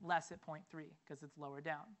 less at point 3, because it's lower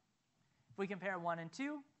down. If we compare 1 and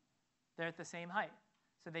 2, they're at the same height,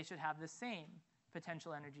 so they should have the same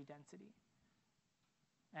potential energy density.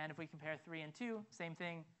 And if we compare 3 and 2, same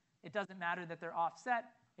thing. It doesn't matter that they're offset.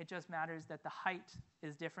 It just matters that the height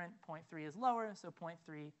is different. Point 3 is lower, so point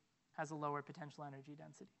 3 has a lower potential energy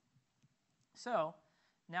density. So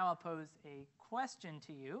now I'll pose a question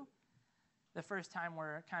to you. The first time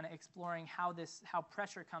we're kind of exploring how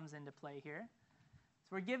pressure comes into play here.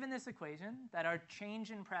 So we're given this equation that our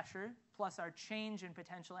change in pressure plus our change in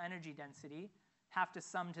potential energy density have to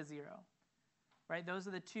sum to 0. Right? Those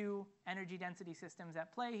are the two energy density systems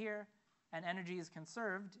at play here, and energy is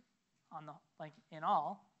conserved in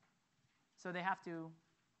all, so they have to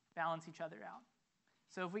balance each other out.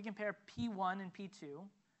 So if we compare P1 and P2,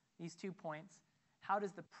 these 2 points, how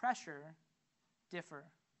does the pressure differ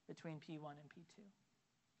between P1 and P2?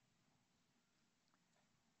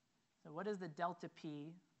 So what is the delta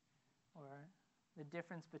P, or the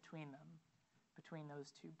difference between them, between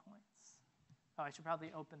those 2 points? Oh, I should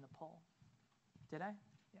probably open the poll. Did I?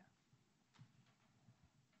 Yeah.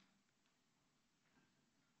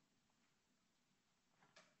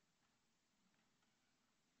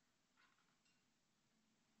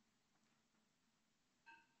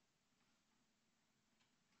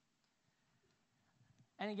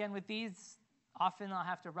 And again, with these, often I'll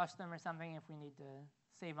have to rush them or something if we need to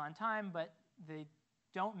save on time, but they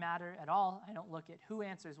don't matter at all. I don't look at who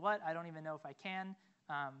answers what. I don't even know if I can.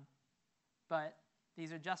 But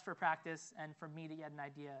these are just for practice and for me to get an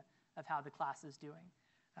idea of how the class is doing.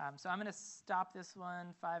 So I'm going to stop this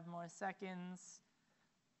one 5 more seconds.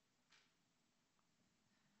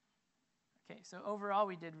 Okay, so overall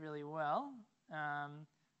we did really well.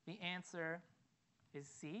 The answer is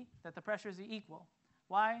C, that the pressures are equal.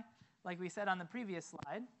 Why? Like we said on the previous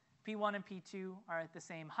slide, P1 and P2 are at the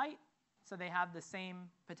same height, so they have the same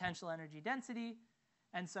potential energy density.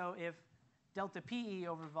 And so if delta PE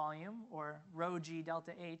over volume, or rho G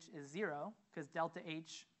delta H, is 0, because delta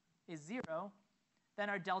H is 0, then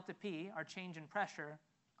our delta P, our change in pressure,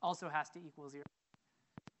 also has to equal 0.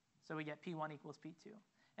 So we get P1 equals P2.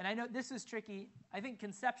 And I know this is tricky. I think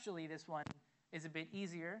conceptually this one is a bit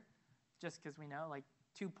easier, just because we know,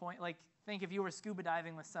 think if you were scuba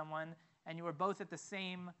diving with someone and you were both at the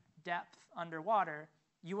same depth underwater,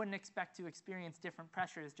 you wouldn't expect to experience different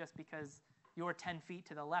pressures just because you're 10 feet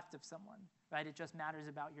to the left of someone, right? It just matters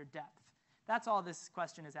about your depth. That's all this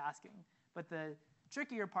question is asking. But the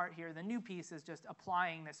trickier part here, the new piece, is just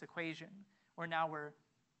applying this equation, where now we're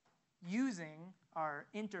using our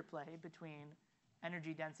interplay between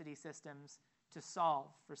energy density systems to solve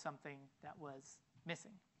for something that was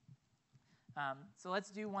missing. So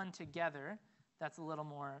let's do one together that's a little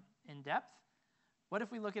more in depth. What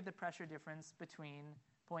if we look at the pressure difference between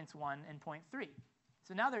points 1 and point 3?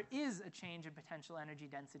 So now there is a change in potential energy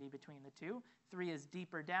density between the two. 3 is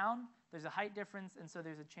deeper down, there's a height difference, and so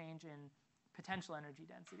there's a change in potential energy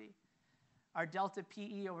density. Our delta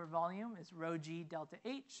PE over volume is rho g delta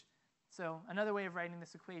H. So another way of writing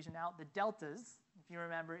this equation out, the deltas, if you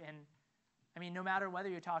remember, no matter whether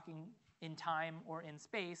you're talking in time or in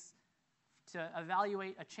space, to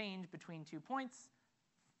evaluate a change between 2 points,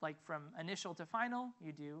 like from initial to final,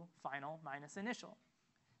 you do final minus initial.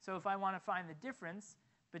 So if I want to find the difference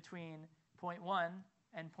between point 1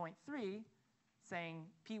 and point 3, saying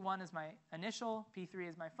P1 is my initial, P3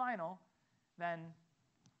 is my final, then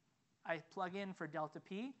I plug in for delta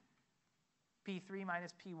P, P3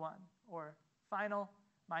 minus P1, or final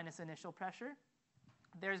minus initial pressure.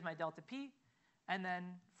 There's my delta P. And then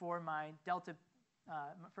for my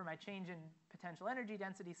change in potential energy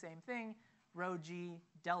density, same thing, rho g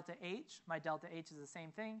delta H. My delta H is the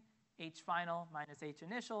same thing, H final minus H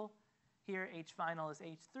initial. Here, H final is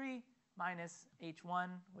H3 minus H1,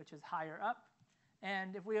 which is higher up.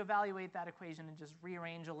 And if we evaluate that equation and just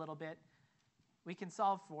rearrange a little bit, we can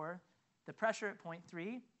solve for the pressure at point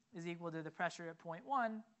 3 is equal to the pressure at point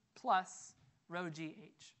 1 plus rho g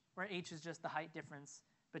H, where H is just the height difference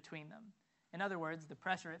between them. In other words, the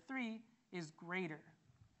pressure at 3 is greater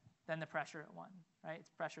than the pressure at 1, right?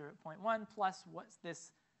 It's pressure at point 1 plus what's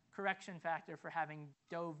this correction factor for having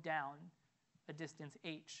dove down a distance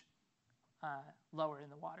h lower in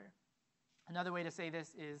the water. Another way to say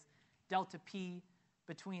this is delta P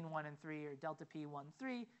between 1 and 3, or delta P 1,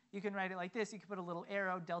 3. You can write it like this. You can put a little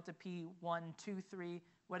arrow, delta P 1, 2, 3,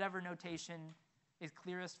 whatever notation is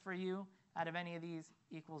clearest for you out of any of these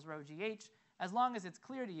equals rho gh, as long as it's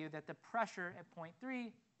clear to you that the pressure at point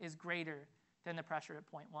 3 is greater than the pressure at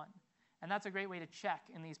point 1. And that's a great way to check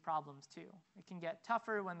in these problems too. It can get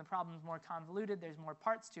tougher when the problem's more convoluted, there's more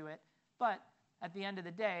parts to it, but at the end of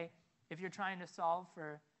the day, if you're trying to solve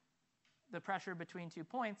for the pressure between 2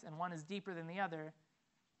 points and one is deeper than the other,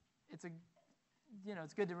 it's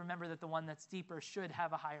good to remember that the one that's deeper should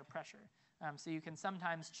have a higher pressure. So you can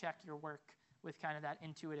sometimes check your work with kind of that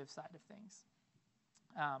intuitive side of things.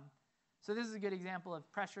 So this is a good example of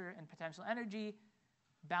pressure and potential energy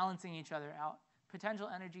balancing each other out. Potential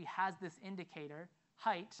energy has this indicator,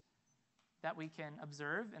 height, that we can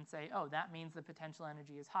observe and say, oh, that means the potential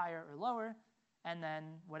energy is higher or lower, and then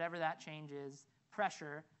whatever that change is,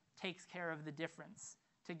 pressure takes care of the difference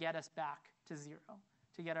to get us back to 0,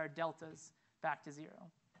 to get our deltas back to 0.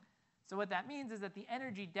 So what that means is that the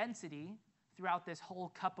energy density throughout this whole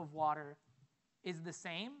cup of water is the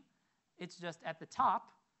same. It's just at the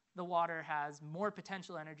top, the water has more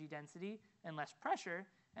potential energy density and less pressure,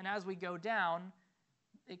 and as we go down,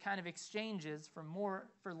 it kind of exchanges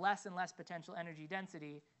for less and less potential energy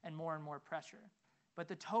density and more pressure. But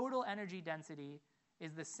the total energy density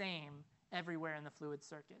is the same everywhere in the fluid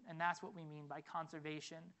circuit, and that's what we mean by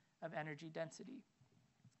conservation of energy density.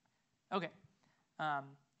 Okay,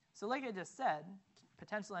 so like I just said,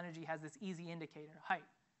 potential energy has this easy indicator, height,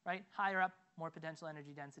 right? Higher up, more potential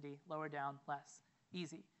energy density, lower down, less.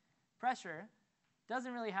 Easy. Pressure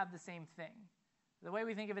doesn't really have the same thing. The way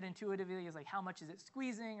we think of it intuitively is like how much is it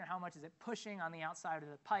squeezing or how much is it pushing on the outside of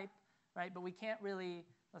the pipe, right? But we can't really,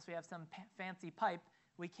 unless we have some fancy pipe,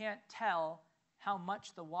 we can't tell how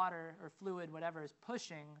much the water or fluid, whatever, is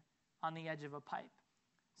pushing on the edge of a pipe.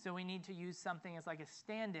 So we need to use something as like a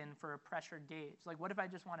stand-in for a pressure gauge. Like what if I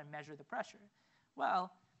just want to measure the pressure?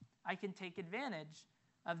 Well, I can take advantage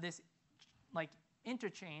of this like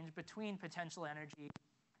interchange between potential energy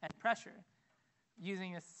and pressure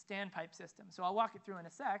using a standpipe system. So I'll walk it through in a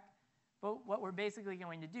sec, but what we're basically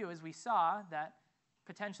going to do is we saw that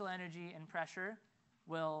potential energy and pressure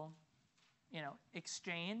will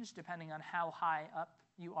exchange depending on how high up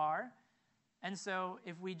you are. And so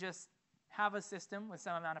if we just have a system with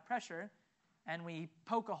some amount of pressure and we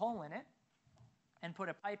poke a hole in it and put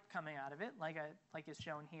a pipe coming out of it, like is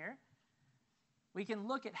shown here, we can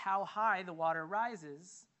look at how high the water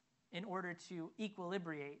rises in order to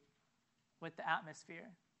equilibrate with the atmosphere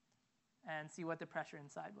and see what the pressure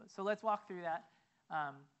inside was. So let's walk through that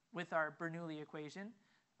with our Bernoulli equation.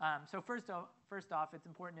 So first off, it's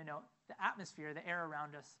important to note the atmosphere, the air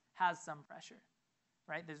around us, has some pressure,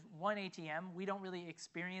 right? There's 1 atm. We don't really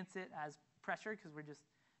experience it as pressure because we're just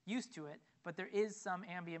used to it, but there is some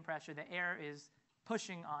ambient pressure. The air is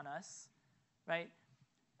pushing on us, right?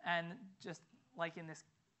 And just like in this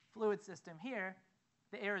fluid system here,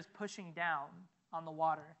 the air is pushing down on the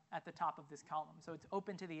water at the top of this column. So it's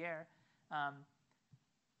open to the air.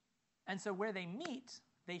 And so where they meet,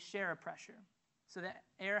 they share a pressure. So the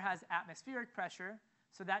air has atmospheric pressure,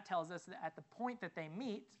 so that tells us that at the point that they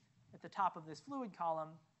meet, at the top of this fluid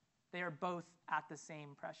column, they are both at the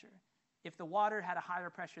same pressure. If the water had a higher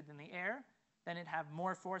pressure than the air, then it'd have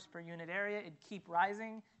more force per unit area. It'd keep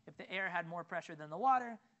rising. If the air had more pressure than the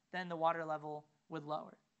water, then the water level would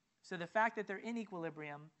lower. So the fact that they're in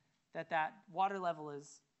equilibrium, that water level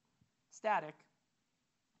is static,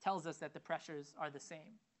 tells us that the pressures are the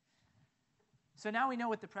same. So now we know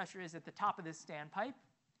what the pressure is at the top of this standpipe.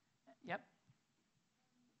 Yep.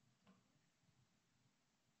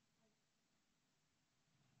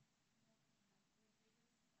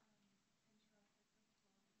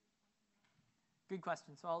 Good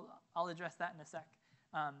question. So I'll address that in a sec.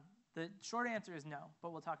 The short answer is no,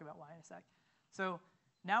 but we'll talk about why in a sec. So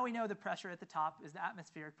now we know the pressure at the top is the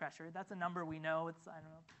atmospheric pressure. That's a number we know. It's, I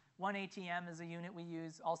don't know, 1 atm is a unit we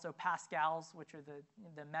use. Also pascals, which are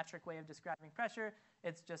the metric way of describing pressure.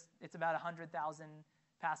 It's about 100,000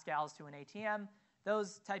 pascals to an atm.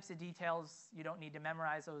 Those types of details you don't need to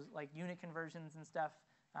memorize. Those like unit conversions and stuff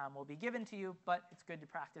will be given to you, but it's good to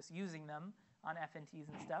practice using them on FNTs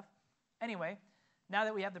and stuff. Anyway, now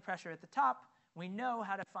that we have the pressure at the top, we know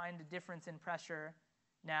how to find a difference in pressure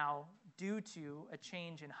now due to a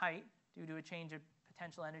change in height, due to a change in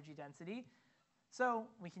potential energy density. So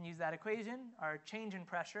we can use that equation. Our change in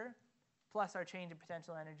pressure plus our change in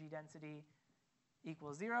potential energy density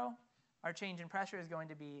equals 0. Our change in pressure is going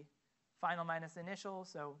to be final minus initial.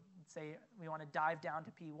 So let's say we want to dive down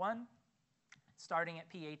to P1, starting at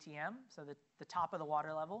P atm, so the top of the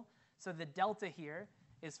water level. So the delta here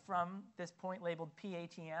is from this point labeled P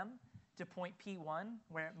atm to point P1,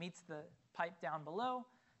 where it meets the pipe down below.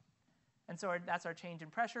 And so that's our change in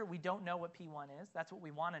pressure. We don't know what P1 is. That's what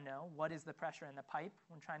we want to know. What is the pressure in the pipe?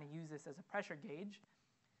 We're trying to use this as a pressure gauge.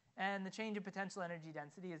 And the change in potential energy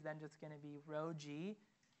density is then just going to be rho g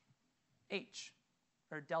h,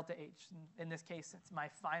 or delta h. In this case, since my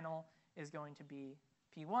final is going to be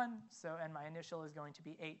P1, and my initial is going to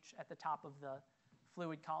be h at the top of the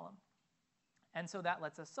fluid column. And so that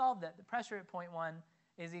lets us solve that the pressure at point 1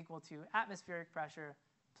 is equal to atmospheric pressure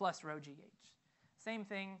plus rho gh. Same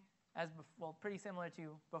thing as, well, pretty similar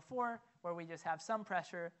to before, where we just have some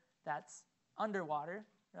pressure that's underwater,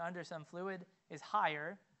 or under some fluid, is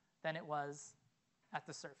higher than it was at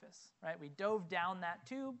the surface, right? We dove down that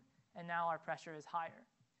tube, and now our pressure is higher.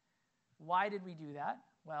 Why did we do that?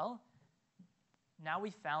 Well, now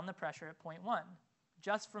we found the pressure at point 1.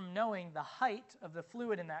 Just from knowing the height of the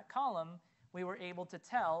fluid in that column, we were able to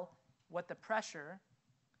tell what the pressure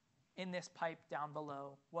in this pipe down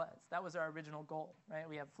below was. That was our original goal, right?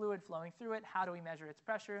 We have fluid flowing through it. How do we measure its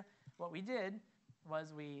pressure? What we did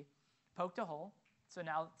was we poked a hole. So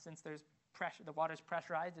now, since there's pressure, the water's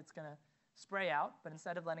pressurized, it's going to spray out. But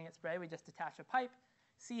instead of letting it spray, we just attach a pipe,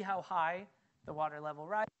 see how high the water level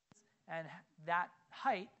rises, and that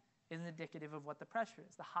height is indicative of what the pressure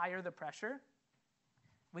is. The higher the pressure,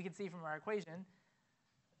 we can see from our equation,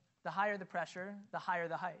 the higher the pressure, the higher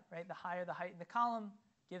the height, right? The higher the height in the column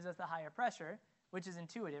gives us the higher pressure, which is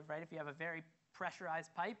intuitive, right? If you have a very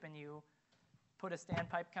pressurized pipe and you put a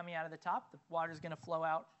standpipe coming out of the top, the water's going to flow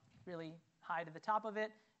out really high to the top of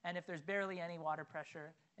it. And if there's barely any water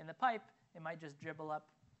pressure in the pipe, it might just dribble up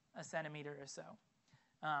a centimeter or so.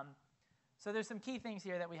 So there's some key things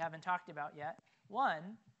here that we haven't talked about yet.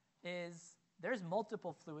 One is there's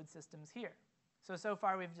multiple fluid systems here. So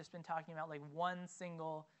far we've just been talking about like one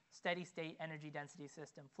single steady state energy density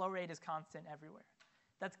system. Flow rate is constant everywhere.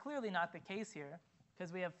 That's clearly not the case here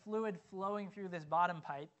because we have fluid flowing through this bottom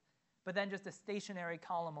pipe, but then just a stationary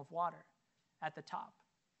column of water at the top.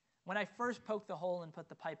 When I first poke the hole and put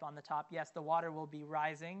the pipe on the top, yes, the water will be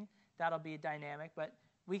rising. That'll be dynamic, but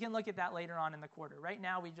we can look at that later on in the quarter. Right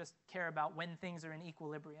now, we just care about when things are in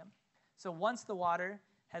equilibrium. So once the water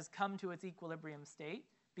has come to its equilibrium state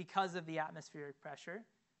because of the atmospheric pressure,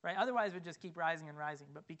 right? Otherwise, it would just keep rising and rising.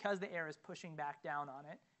 But because the air is pushing back down on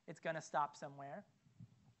it, it's going to stop somewhere.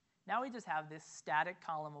 Now we just have this static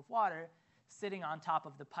column of water sitting on top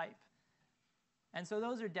of the pipe. And so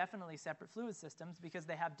those are definitely separate fluid systems because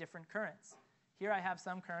they have different currents. Here I have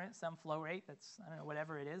some current, some flow rate, that's, I don't know,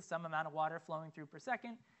 whatever it is, some amount of water flowing through per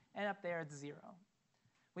second, and up there it's 0.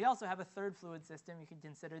 We also have a third fluid system you can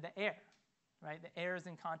consider the air, right? The air is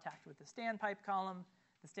in contact with the standpipe column.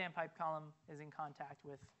 The standpipe column is in contact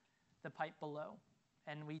with the pipe below.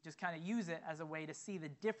 And we just kind of use it as a way to see the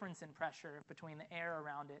difference in pressure between the air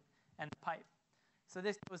around it and the pipe. So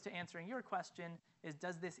this goes to answering your question, is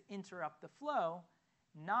does this interrupt the flow?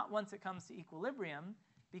 Not once it comes to equilibrium,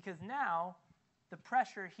 because now the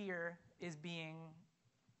pressure here is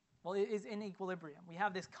in equilibrium. We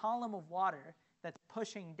have this column of water that's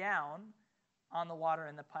pushing down on the water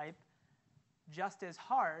in the pipe just as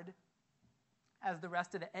hard as the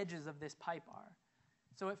rest of the edges of this pipe are.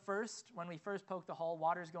 So at first, when we first poke the hole,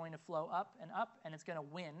 water is going to flow up, and it's going to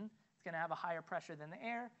win. It's going to have a higher pressure than the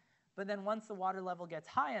air. But then once the water level gets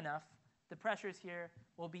high enough, the pressures here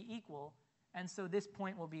will be equal, and so this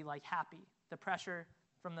point will be like happy. The pressure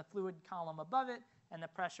from the fluid column above it and the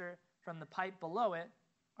pressure from the pipe below it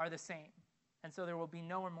are the same. And so there will be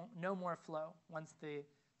no more flow once the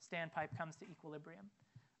standpipe comes to equilibrium.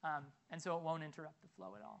 And so it won't interrupt the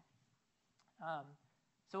flow at all.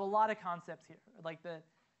 So a lot of concepts here. Like the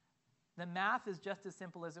math is just as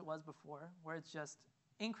simple as it was before, where it's just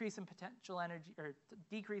increase in potential energy, or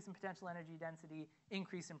decrease in potential energy density,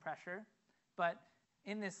 increase in pressure. But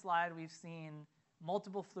in this slide, we've seen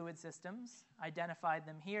multiple fluid systems, identified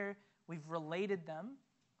them here. We've related them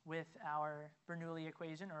with our Bernoulli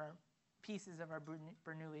equation, or pieces of our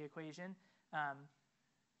Bernoulli equation.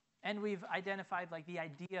 And we've identified like the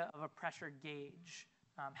idea of a pressure gauge,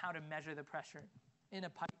 how to measure the pressure in a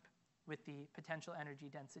pipe with the potential energy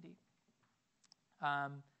density.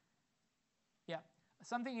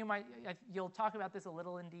 Something you'll talk about this a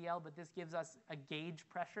little in DL, but this gives us a gauge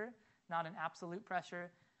pressure, not an absolute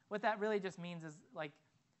pressure. What that really just means is like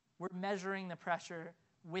we're measuring the pressure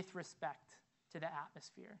with respect to the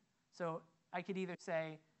atmosphere. So I could either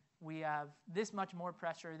say we have this much more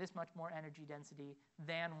pressure, this much more energy density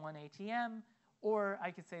than 1 atm, or I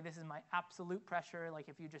could say this is my absolute pressure, like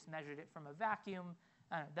if you just measured it from a vacuum.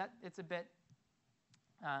 It's a bit,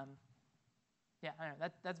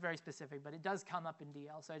 that's very specific, but it does come up in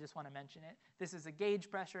DL, so I just want to mention it. This is a gauge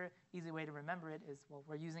pressure. Easy way to remember it is, well,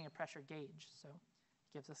 we're using a pressure gauge, so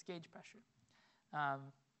it gives us gauge pressure.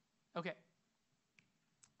 Okay.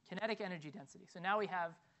 Kinetic energy density. So now we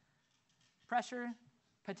have pressure,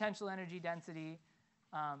 potential energy density,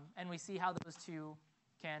 and we see how those two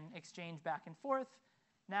can exchange back and forth.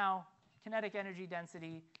 Now, kinetic energy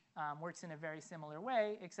density works in a very similar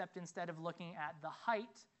way, except instead of looking at the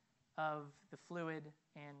height of the fluid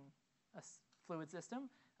in a fluid system,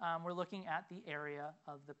 we're looking at the area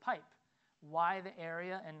of the pipe. Why the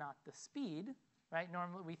area and not the speed? Right?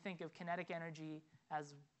 Normally we think of kinetic energy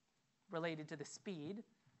as related to the speed,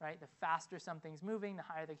 right? The faster something's moving, the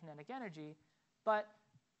higher the kinetic energy. But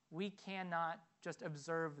we cannot just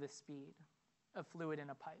observe the speed of fluid in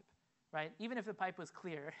a pipe, right? Even if the pipe was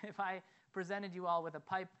clear, if I presented you all with a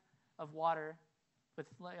pipe of water,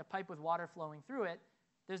 with water flowing through it,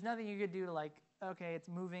 there's nothing you could do to like, okay, it's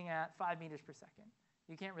moving at 5 meters per second.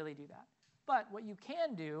 You can't really do that. But what you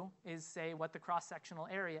can do is say what the cross-sectional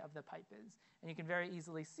area of the pipe is. And you can very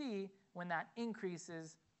easily see when that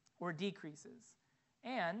increases or decreases.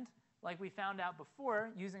 And like we found out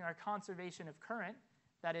before, using our conservation of current,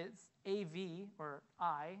 that is AV, or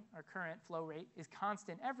I, our current flow rate, is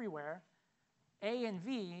constant everywhere, A and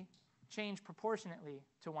V change proportionately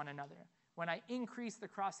to one another. When I increase the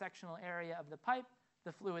cross-sectional area of the pipe,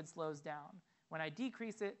 the fluid slows down. When I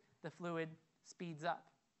decrease it, the fluid speeds up.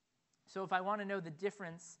 So if I want to know the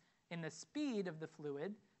difference in the speed of the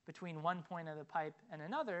fluid between one point of the pipe and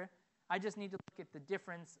another, I just need to look at the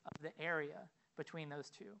difference of the area between those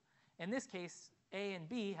two. In this case, A and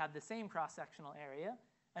B have the same cross-sectional area,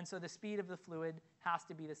 and so the speed of the fluid has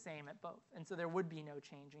to be the same at both. And so there would be no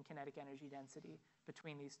change in kinetic energy density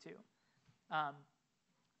between these two.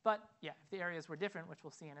 But yeah, if the areas were different, which we'll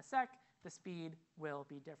see in a sec, the speed will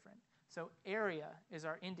be different. So area is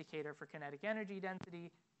our indicator for kinetic energy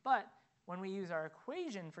density, but when we use our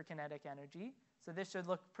equation for kinetic energy, so this should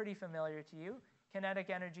look pretty familiar to you, kinetic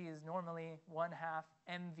energy is normally 1/2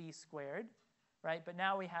 mv squared, right? But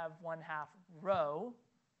now we have 1/2 rho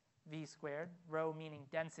v squared, rho meaning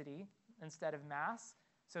density instead of mass.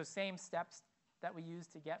 So same steps that we use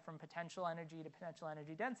to get from potential energy to potential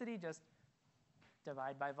energy density, just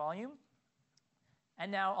divide by volume.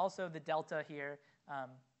 And now also the delta here,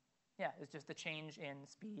 is just a change in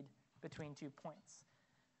speed between 2 points.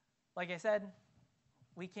 Like I said,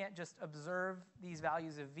 we can't just observe these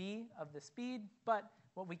values of v, of the speed, but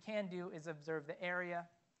what we can do is observe the area.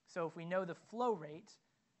 So if we know the flow rate,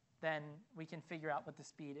 then we can figure out what the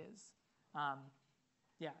speed is.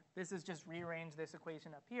 This is just rearrange this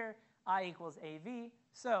equation up here. I equals AV.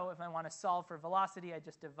 So if I want to solve for velocity, I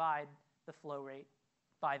just divide the flow rate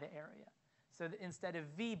by the area. So instead of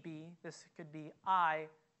VB, this could be I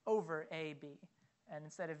over AB. And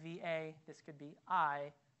instead of VA, this could be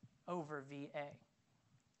I over VA.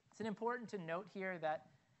 It's important to note here that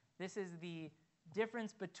this is the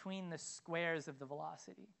difference between the squares of the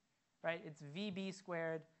velocity, right? It's VB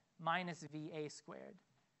squared minus VA squared.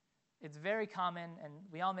 It's very common, and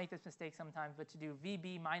we all make this mistake sometimes, but to do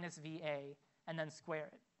VB minus VA and then square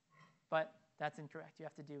it. But that's incorrect. You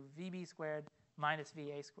have to do VB squared minus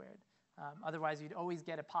VA squared. Otherwise, you'd always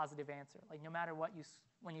get a positive answer. Like no matter what,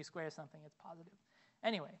 when you square something, it's positive.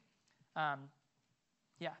 Anyway,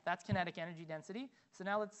 yeah, that's kinetic energy density. So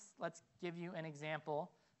now let's give you an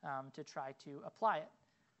example to try to apply it.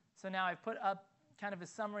 So now I've put up kind of a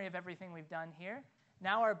summary of everything we've done here.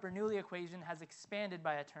 Now our Bernoulli equation has expanded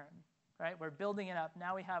by a term, right? We're building it up.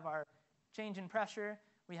 Now we have our change in pressure,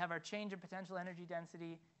 we have our change in potential energy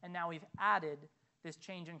density, and now we've added this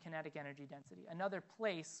change in kinetic energy density, another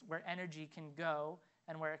place where energy can go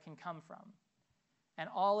and where it can come from. And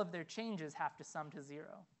all of their changes have to sum to 0,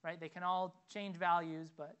 right? They can all change values,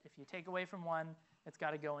 but if you take away from one, it's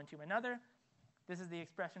got to go into another. This is the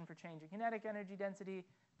expression for change in kinetic energy density.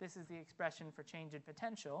 This is the expression for change in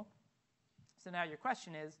potential. So now your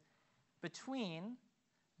question is, between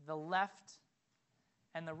the left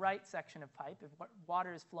and the right section of pipe, if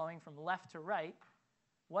water is flowing from left to right,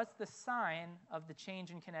 what's the sign of the change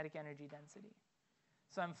in kinetic energy density?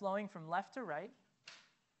 So I'm flowing from left to right.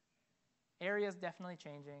 Area is definitely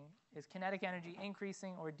changing. Is kinetic energy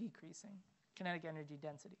increasing or decreasing? Kinetic energy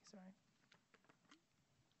density, sorry.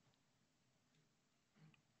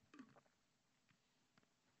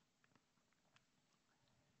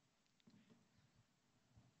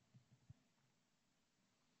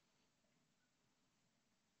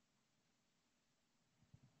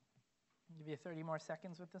 I'll give you 30 more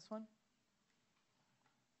seconds with this one.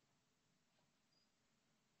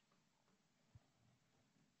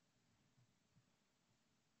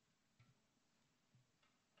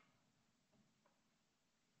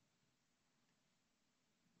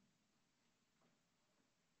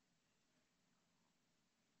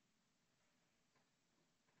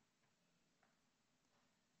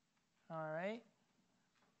 All right.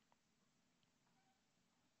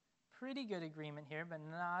 Pretty good agreement here, but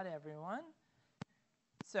not everyone.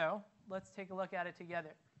 So let's take a look at it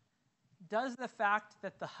together. Does the fact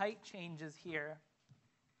that the height changes here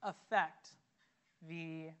affect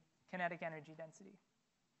the kinetic energy density?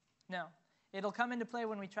 No. It'll come into play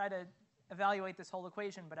when we try to evaluate this whole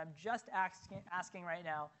equation, but I'm just asking right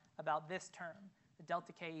now about this term, the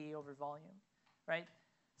delta KE over volume, right?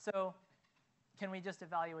 So can we just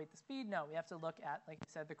evaluate the speed? No, we have to look at, like I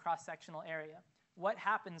said, the cross-sectional area. What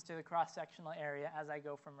happens to the cross-sectional area as I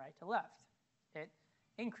go from right to left? It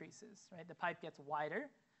increases, right? The pipe gets wider,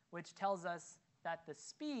 which tells us that the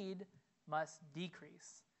speed must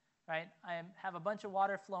decrease, right? I have a bunch of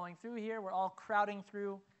water flowing through here. We're all crowding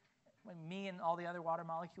through, me and all the other water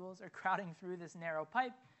molecules are crowding through this narrow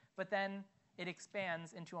pipe, but then it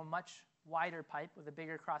expands into a much wider pipe with a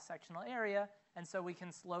bigger cross-sectional area, and so we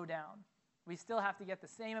can slow down. We still have to get the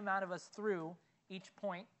same amount of us through each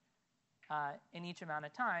point in each amount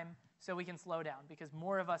of time, so we can slow down because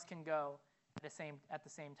more of us can go at the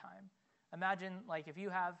same time. Imagine like if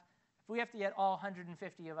we have to get all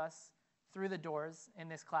 150 of us through the doors in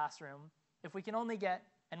this classroom, if we can only get,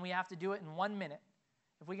 and we have to do it in 1 minute,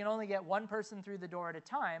 if we can only get one person through the door at a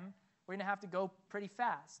time, we're going to have to go pretty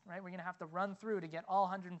fast, right? We're going to have to run through to get all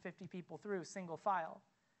 150 people through single file.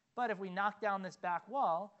 But if we knock down this back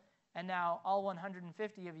wall, and now all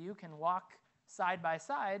 150 of you can walk side by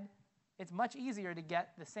side, it's much easier to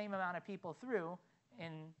get the same amount of people through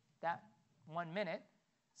in that 1 minute.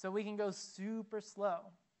 So we can go super slow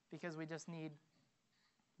because we just need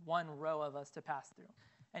one row of us to pass through.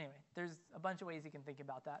 Anyway, there's a bunch of ways you can think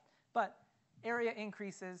about that. But area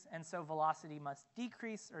increases, and so velocity must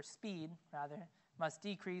decrease, or speed, rather, must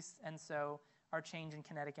decrease, and so our change in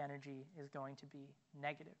kinetic energy is going to be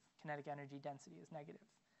negative. Kinetic energy density is negative.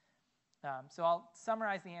 So I'll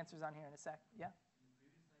summarize the answers on here in a sec. Yeah?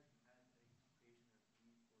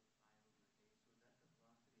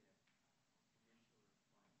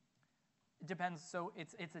 It depends. So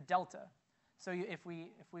it's a delta. So if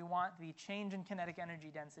we want the change in kinetic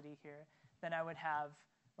energy density here, then I would have,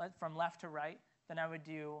 from left to right, then I would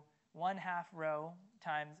do 1/2 rho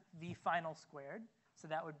times V final squared. So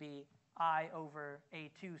that would be I over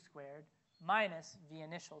A2 squared minus V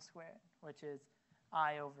initial squared, which is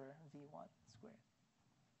I over V1 squared.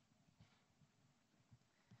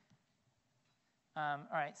 All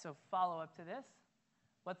right, so follow up to this.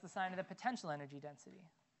 What's the sign of the potential energy density?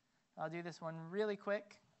 I'll do this one really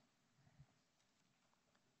quick.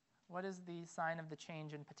 What is the sign of the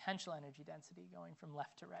change in potential energy density going from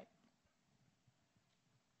left to right?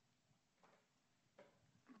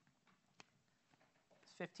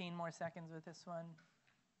 There's 15 more seconds with this one.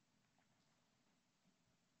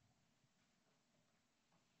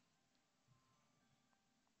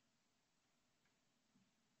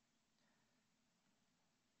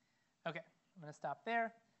 Okay, I'm going to stop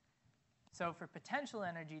there. So for potential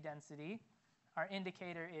energy density, our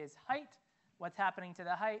indicator is height. What's happening to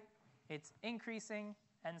the height? It's increasing,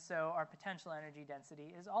 and so our potential energy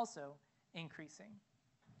density is also increasing.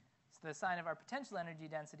 So the sign of our potential energy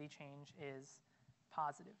density change is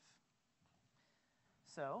positive.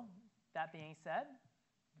 So that being said,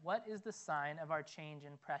 what is the sign of our change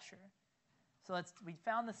in pressure? So we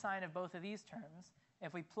found the sign of both of these terms.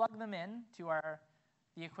 If we plug them in to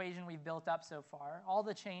the equation we've built up so far, all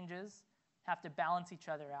the changes have to balance each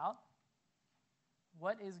other out.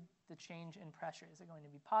 What is the change in pressure? Is it going to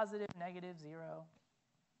be positive, negative, 0?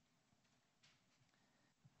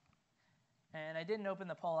 And I didn't open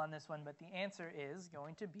the poll on this one, but the answer is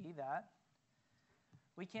going to be that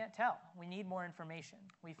we can't tell. We need more information.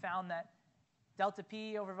 We found that delta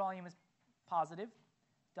P over volume is positive,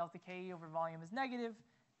 delta K over volume is negative,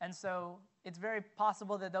 and so it's very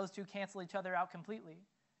possible that those two cancel each other out completely,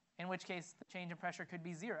 in which case the change in pressure could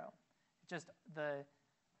be 0. Just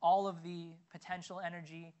all of the potential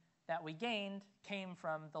energy that we gained came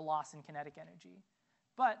from the loss in kinetic energy.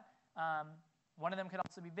 But one of them could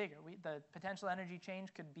also be bigger. The potential energy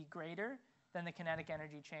change could be greater than the kinetic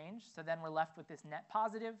energy change, so then we're left with this net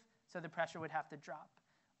positive, so the pressure would have to drop.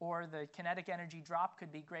 Or the kinetic energy drop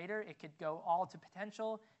could be greater. It could go all to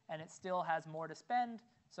potential, and it still has more to spend,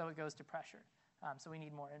 so it goes to pressure. So we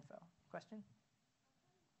need more info. Question?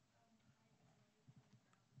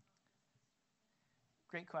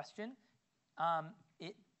 Great question.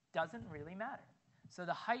 It doesn't really matter. So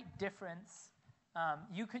the height difference,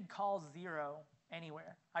 you could call 0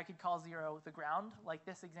 anywhere. I could call 0 the ground, like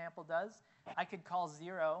this example does. I could call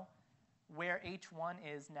 0 where h1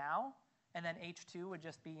 is now, and then h2 would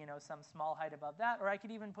just be some small height above that. Or I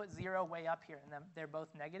could even put 0 way up here, and then they're both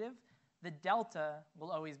negative. The delta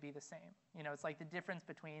will always be the same. It's like the difference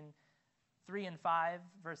between 3 and 5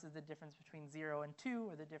 versus the difference between 0 and 2,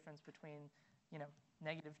 or the difference between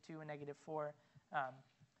negative 2 and negative 4.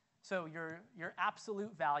 So your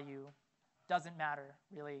absolute value doesn't matter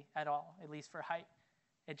really at all, at least for height.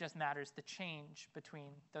 It just matters the change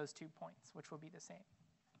between those 2 points, which will be the same.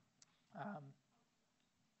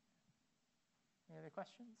 Any other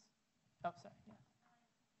questions? Oh, sorry. Yeah.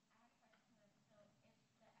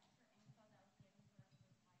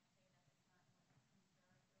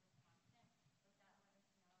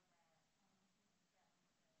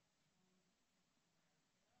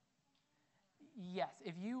 Yes,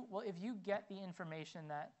 if you get the information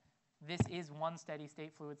that this is one steady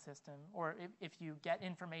state fluid system, or if you get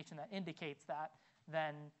information that indicates that,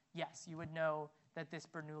 then yes, you would know that this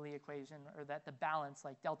Bernoulli equation, or that the balance,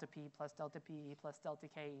 like delta P plus delta PE plus delta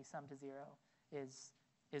KE sum to 0, is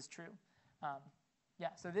true.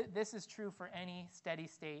 So this is true for any steady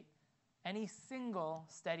state, any single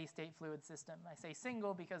steady state fluid system. I say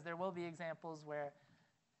single because there will be examples where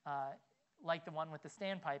like the one with the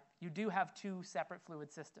standpipe, you do have 2 separate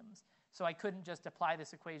fluid systems. So I couldn't just apply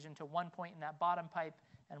this equation to one point in that bottom pipe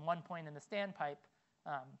and one point in the standpipe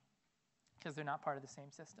because they're not part of the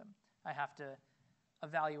same system. I have to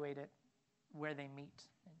evaluate it where they meet.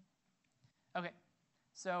 Okay,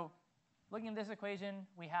 so looking at this equation,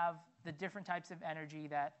 we have the different types of energy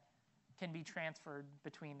that can be transferred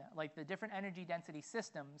between them, like the different energy density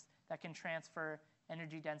systems that can transfer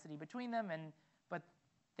energy density between them, but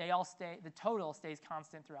they all the total stays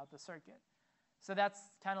constant throughout the circuit. So that's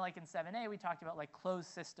kind of like in 7a, we talked about like closed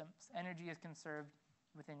systems. Energy is conserved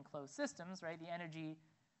within closed systems, right? The energy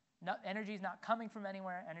is not coming from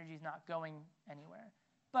anywhere, energy is not going anywhere.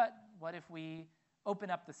 But what if we open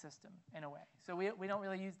up the system in a way? So we don't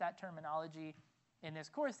really use that terminology in this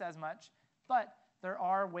course as much, but there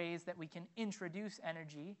are ways that we can introduce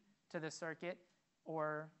energy to the circuit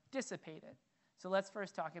or dissipate it. So let's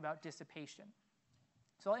first talk about dissipation.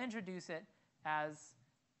 So I'll introduce it as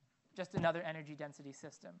just another energy density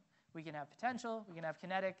system. We can have potential, we can have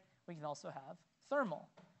kinetic, we can also have thermal,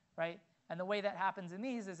 right? And the way that happens in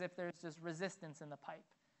these is if there's just resistance in the pipe.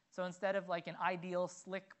 So instead of like an ideal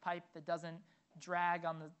slick pipe that doesn't drag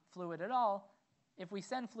on the fluid at all, if we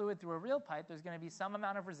send fluid through a real pipe, there's going to be some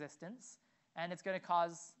amount of resistance, and it's going to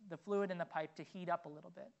cause the fluid in the pipe to heat up a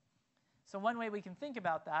little bit. So one way we can think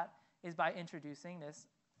about that is by introducing this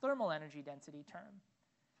thermal energy density term.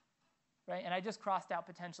 Right? And I just crossed out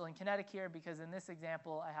potential and kinetic here because in this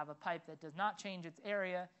example, I have a pipe that does not change its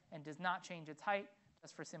area and does not change its height,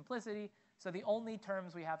 just for simplicity. So the only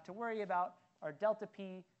terms we have to worry about are delta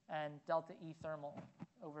P and delta E thermal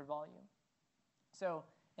over volume. So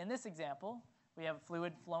in this example, we have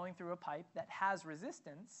fluid flowing through a pipe that has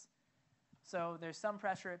resistance. So there's some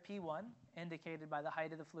pressure at P1, indicated by the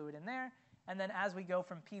height of the fluid in there. And then as we go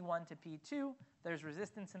from P1 to P2, there's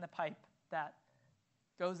resistance in the pipe that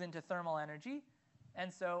goes into thermal energy,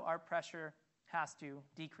 and so our pressure has to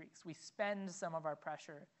decrease. We spend some of our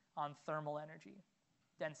pressure on thermal energy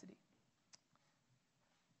density.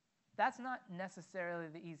 That's not necessarily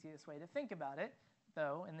the easiest way to think about it,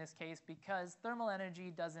 though, in this case, because thermal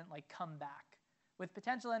energy doesn't come back. With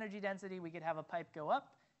potential energy density, we could have a pipe go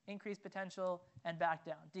up, increase potential, and back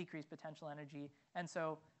down, decrease potential energy. And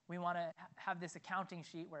so we want to have this accounting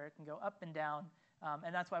sheet where it can go up and down,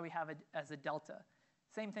 and that's why we have it as a delta.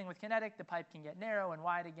 Same thing with kinetic. The pipe can get narrow and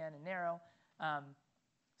wide again and narrow.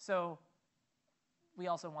 So we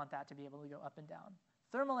also want that to be able to go up and down.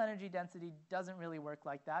 Thermal energy density doesn't really work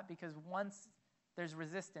like that, because once there's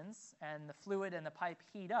resistance and the fluid and the pipe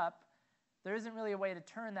heat up, there isn't really a way to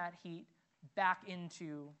turn that heat back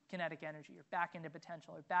into kinetic energy or back into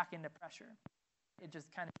potential or back into pressure. It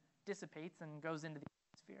just kind of dissipates and goes into the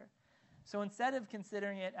atmosphere. So instead of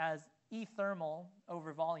considering it as E thermal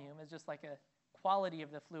over volume, as just like a quality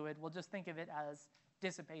of the fluid, we'll just think of it as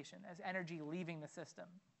dissipation, as energy leaving the system.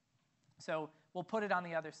 So we'll put it on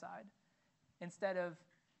the other side. Instead of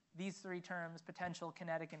these three terms, potential,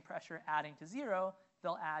 kinetic, and pressure, adding to zero,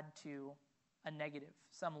 they'll add to a negative,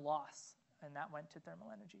 some loss, and that went to thermal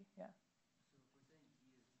energy. Yeah.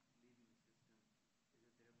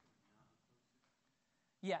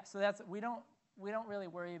 Yeah, so that's we don't really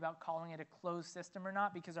worry about calling it a closed system or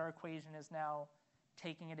not, because our equation is now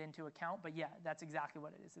taking it into account. But yeah, that's exactly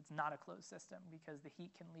what it is. It's not a closed system because the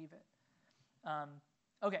heat can leave it.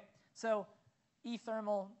 Okay, so E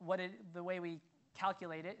thermal, the way we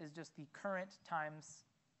calculate it is just the current times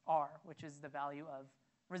R, which is the value of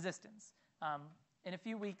resistance. In a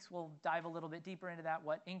few weeks, we'll dive a little bit deeper into that,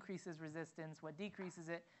 what increases resistance, what decreases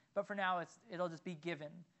it. But for now, it'll just be given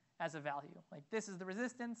as a value. Like, this is the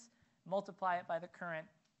resistance, multiply it by the current,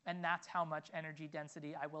 and that's how much energy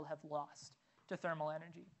density I will have lost to thermal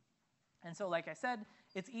energy. And so, like I said,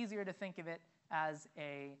 it's easier to think of it as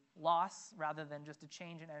a loss rather than just a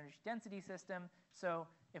change in energy density system. So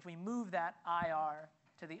if we move that IR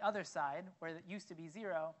to the other side, where it used to be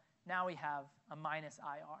 0, now we have a minus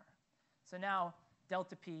IR. So now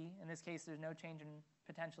delta P, in this case there's no change in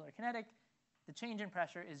potential or kinetic, the change in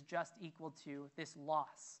pressure is just equal to this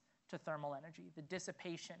loss to thermal energy, the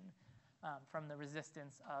dissipation from the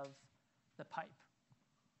resistance of the pipe.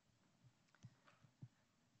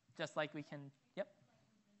 Just like we can, yep.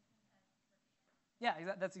 Yeah,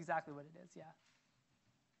 that's exactly what it is, yeah.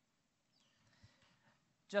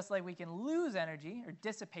 Just like we can lose energy or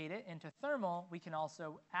dissipate it into thermal, we can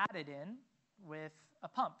also add it in with a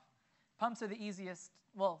pump. Pumps are the easiest,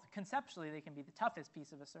 well, conceptually they can be the toughest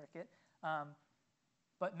piece of a circuit,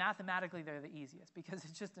 but mathematically they're the easiest because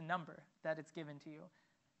it's just a number that it's given to you.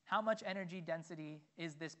 How much energy density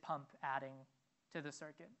is this pump adding to the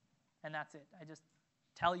circuit? And that's it. I just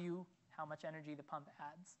tell you how much energy the pump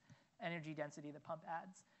adds, energy density the pump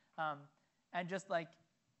adds. And just like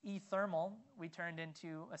E thermal, we turned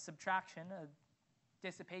into a subtraction, a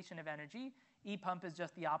dissipation of energy. E pump is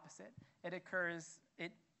just the opposite.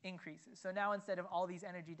 It increases. So now instead of all these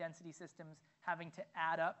energy density systems having to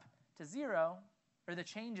add up to 0, or the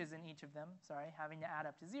changes in each of them, having to add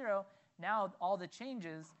up to 0, now all the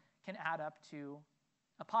changes can add up to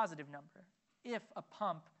a positive number if a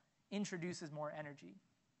pump introduces more energy.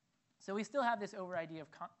 So we still have this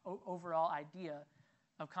overall idea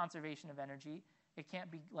of conservation of energy. It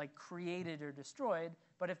can't be created or destroyed,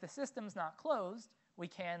 but if the system's not closed, we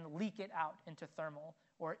can leak it out into thermal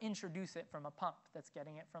or introduce it from a pump that's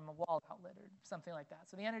getting it from a wall outlet or something like that.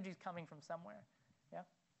 So the energy is coming from somewhere. Yeah.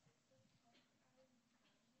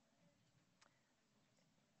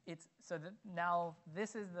 Now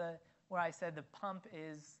this is where I said the pump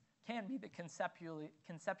can be the conceptually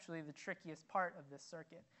the trickiest part of this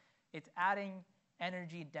circuit. It's adding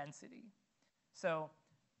energy density. So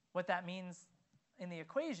what that means in the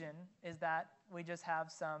equation is that we just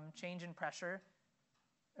have some change in pressure,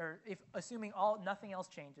 or assuming nothing else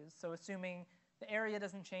changes, so assuming the area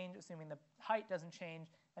doesn't change, assuming the height doesn't change,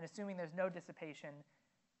 and assuming there's no dissipation,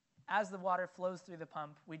 as the water flows through the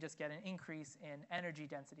pump, we just get an increase in energy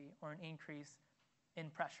density or an increase in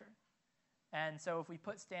pressure. And so if we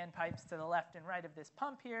put standpipes to the left and right of this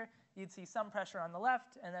pump here, you'd see some pressure on the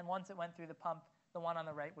left, and then once it went through the pump, the one on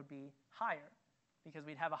the right would be higher because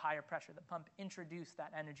we'd have a higher pressure. The pump introduced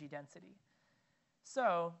that energy density.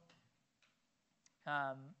 So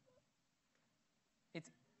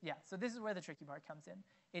so this is where the tricky part comes in.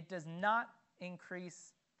 It does not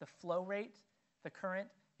increase the flow rate, the current.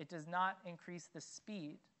 It does not increase the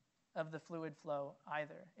speed of the fluid flow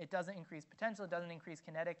either. It doesn't increase potential. It doesn't increase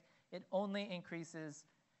kinetic. It only increases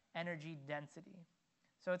energy density.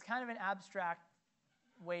 So it's kind of an abstract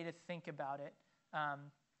way to think about it.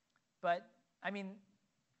 But I mean,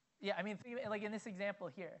 yeah, I mean, like in this example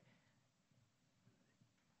here,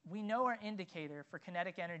 we know our indicator for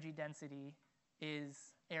kinetic energy density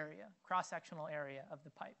is area, cross-sectional area of the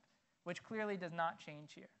pipe, which clearly does not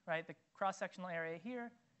change here, right? The cross-sectional area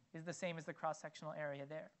here is the same as the cross-sectional area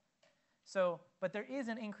there. So, but there is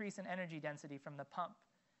an increase in energy density from the pump.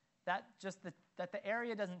 That the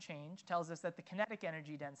area doesn't change tells us that the kinetic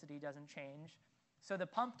energy density doesn't change. So the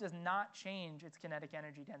pump does not change its kinetic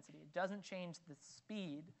energy density. It doesn't change the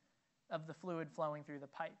speed of the fluid flowing through the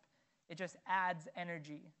pipe. It just adds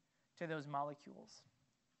energy to those molecules.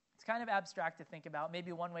 It's kind of abstract to think about.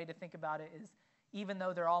 Maybe one way to think about it is even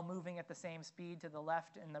though they're all moving at the same speed to the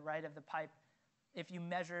left and the right of the pipe, if you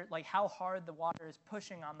measure like how hard the water is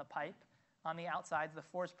pushing on the pipe, on the outsides, the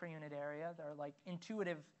force per unit area, their like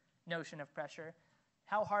intuitive notion of pressure,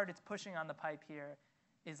 how hard it's pushing on the pipe here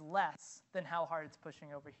is less than how hard it's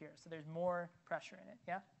pushing over here. So there's more pressure in it,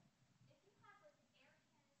 yeah?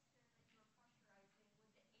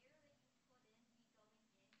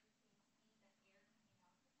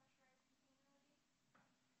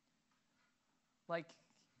 Like,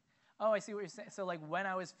 oh, I see what you're saying. So like when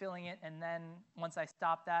I was filling it and then once I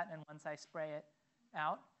stop that and once I spray it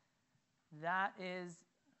out, that is,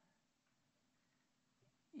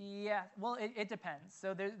 yeah, well, it depends.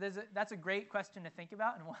 So that's a great question to think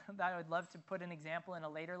about, and one that I would love to put an example in a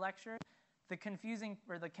later lecture. The confusing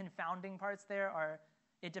or the confounding parts there are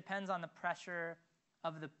it depends on the pressure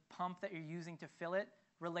of the pump that you're using to fill it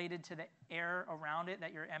related to the air around it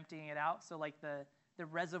that you're emptying it out. So like the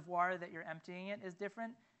reservoir that you're emptying it is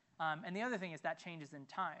different. And the other thing is that changes in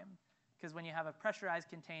time, because when you have a pressurized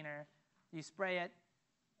container, you spray it,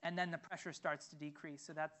 and then the pressure starts to decrease.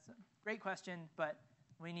 So that's a great question, but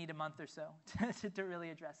we need a month or so to really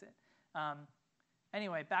address it.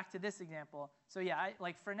 Anyway, back to this example. So yeah,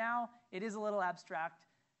 like for now, it is a little abstract.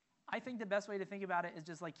 I think the best way to think about it is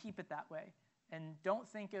just like keep it that way, and don't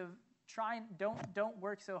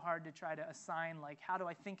work so hard to try to assign like how do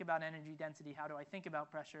I think about energy density, how do I think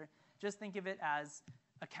about pressure. Just think of it as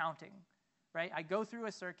accounting, right? I go through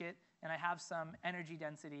a circuit and I have some energy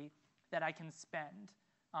density that I can spend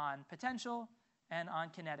on potential and on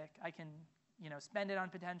kinetic. I can spend it on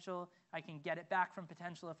potential. I can get it back from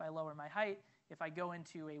potential if I lower my height. If I go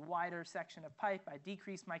into a wider section of pipe, I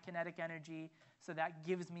decrease my kinetic energy, so that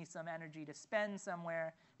gives me some energy to spend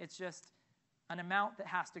somewhere. It's just an amount that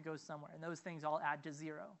has to go somewhere, and those things all add to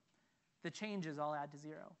zero. The changes all add to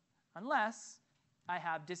zero, unless I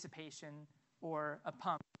have dissipation or a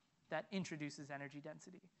pump that introduces energy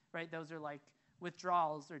density, right? Those are like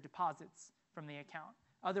withdrawals or deposits from the account.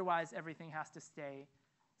 Otherwise, everything has to stay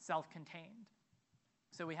self-contained.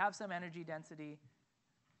 So we have some energy density,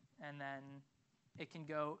 and then it can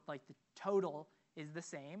go, like the total is the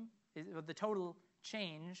same. The total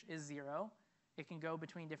change is zero. It can go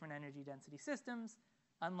between different energy density systems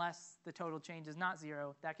unless the total change is not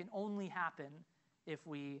zero. That can only happen if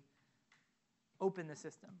we open the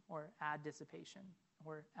system or add dissipation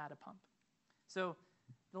or add a pump. So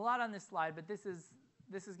there's a lot on this slide, but this is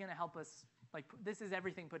going to help us. Like this is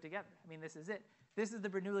everything put together. I mean, this is it. This is the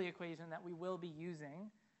Bernoulli equation that we will be using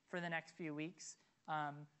for the next few weeks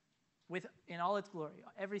in all its glory,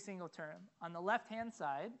 every single term. On the left-hand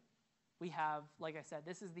side, we have, like I said,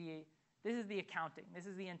 this is the accounting. This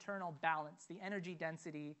is the internal balance, the energy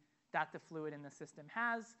density that the fluid in the system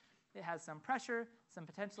has. It has some pressure, some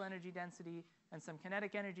potential energy density, and some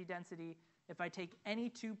kinetic energy density. If I take any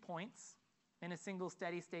 2 points in a single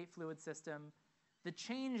steady-state fluid system, the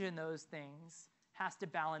change in those things has to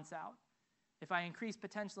balance out. If I increase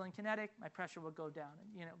potential and kinetic, my pressure will go down.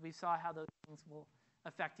 And, we saw how those things will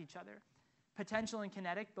affect each other. Potential and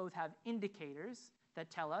kinetic both have indicators that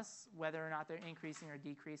tell us whether or not they're increasing or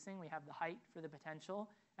decreasing. We have the height for the potential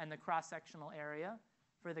and the cross-sectional area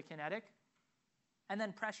for the kinetic. And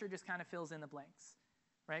then pressure just kind of fills in the blanks,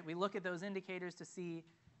 right? We look at those indicators to see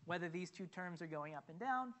whether these two terms are going up and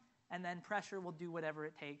down, and then pressure will do whatever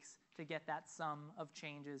it takes to get that sum of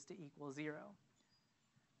changes to equal zero.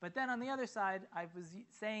 But then on the other side, I was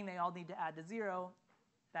saying they all need to add to zero.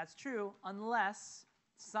 That's true, unless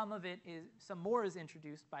some more is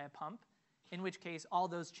introduced by a pump, in which case all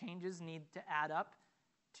those changes need to add up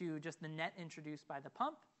to just the net introduced by the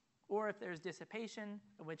pump, or if there's dissipation,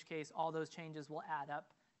 in which case all those changes will add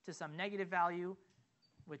up to some negative value,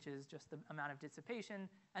 which is just the amount of dissipation,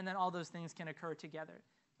 and then all those things can occur together.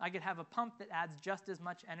 I could have a pump that adds just as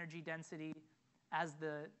much energy density as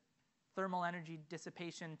the thermal energy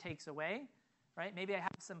dissipation takes away, right? Maybe I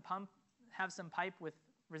have some pipe with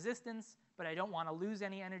resistance, but I don't want to lose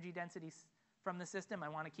any energy density from the system. I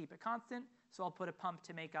want to keep it constant, so I'll put a pump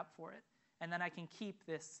to make up for it. and then I can keep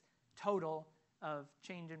this total of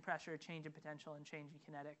change in pressure, change in potential, and change in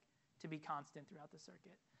kinetic to be constant throughout the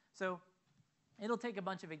circuit. So it'll take a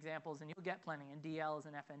bunch of examples, and you'll get plenty in DLs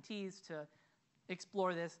and FNTs to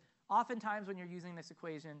explore this. Oftentimes when you're using this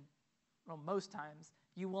equation, well, most times,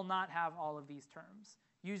 you will not have all of these terms.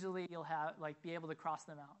 Usually you'll have, be able to cross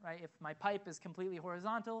them out, right? If my pipe is completely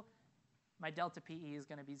horizontal, my delta PE is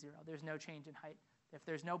going to be 0. There's no change in height. If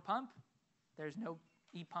there's no pump, there's no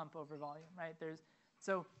E pump over volume, right?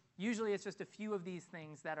 So usually it's just a few of these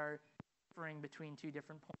things that are differing between two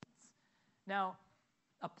different points. Now,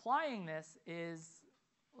 applying this is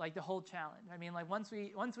like the whole challenge. I mean, once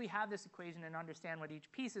we have this equation and understand what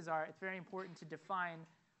each pieces are, it's very important to define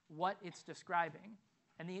what it's describing.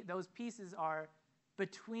 And those pieces are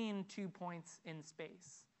between 2 points in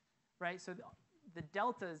space, right? So the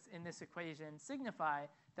deltas in this equation signify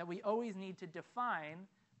that we always need to define,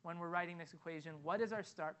 when we're writing this equation, what is our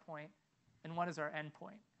start point and what is our end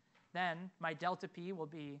point. Then my delta P will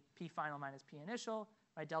be P final minus P initial.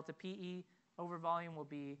 My delta PE over volume will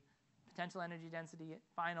be potential energy density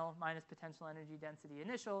final minus potential energy density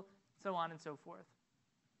initial, so on and so forth.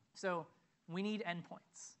 So we need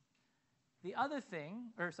endpoints. The other thing,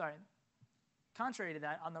 contrary to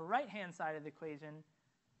that, on the right-hand side of the equation,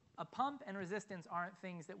 a pump and resistance aren't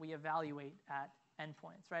things that we evaluate at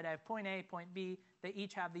endpoints, right? I have point A, point B. They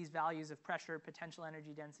each have these values of pressure, potential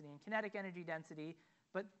energy density, and kinetic energy density,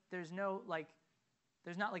 but there's not like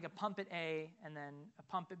a pump at A and then a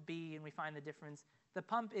pump at B and we find the difference. The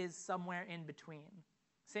pump is somewhere in between.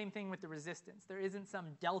 Same thing with the resistance. There isn't some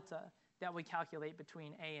delta that we calculate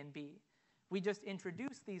between A and B. We just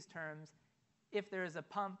introduce these terms if there is a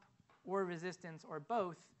pump or resistance or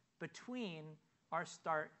both between our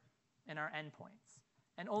start and our endpoints,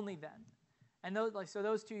 and only then. And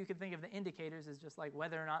those two, you could think of the indicators as just like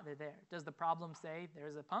whether or not they're there. Does the problem say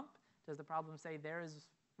there's a pump? Does the problem say there is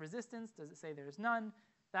resistance? Does it say there's none?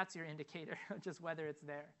 That's your indicator, just whether it's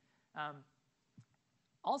there.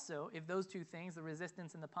 Also, if those two things, the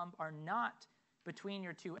resistance and the pump, are not between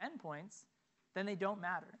your two endpoints, then they don't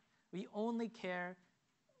matter. We only care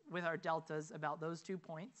with our deltas about those 2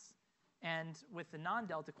 points, and with the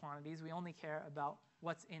non-delta quantities, we only care about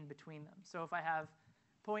what's in between them. So if I have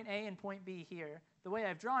point A and point B here, the way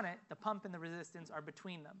I've drawn it, the pump and the resistance are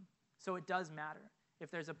between them. So it does matter.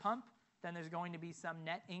 If there's a pump, then there's going to be some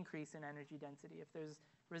net increase in energy density. If there's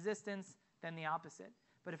resistance, then the opposite.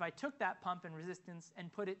 But if I took that pump and resistance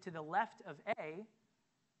and put it to the left of A,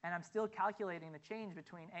 and I'm still calculating the change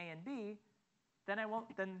between A and B, then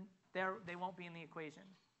they won't be in the equation.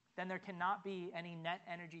 Then there cannot be any net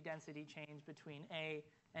energy density change between A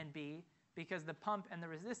and B, because the pump and the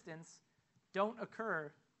resistance don't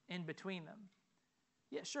occur in between them.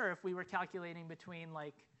 Yeah, sure, if we were calculating between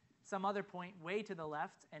some other point way to the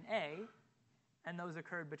left and A, and those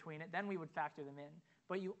occurred between it, then we would factor them in.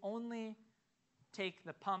 But you only take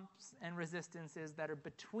the pumps and resistances that are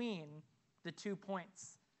between the 2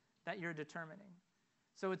 points that you're determining.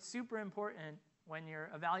 So it's super important when you're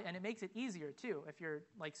evaluating, and it makes it easier too, if you're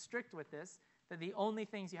strict with this, that the only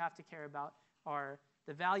things you have to care about are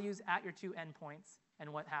the values at your 2 endpoints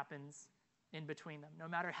and what happens in between them. No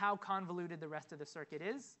matter how convoluted the rest of the circuit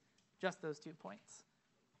is, just those 2 points.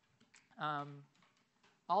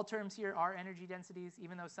 All terms here are energy densities.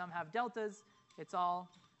 Even though some have deltas, it's all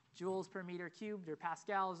joules per meter cubed or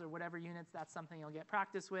pascals or whatever units. That's something you'll get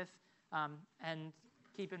practice with. And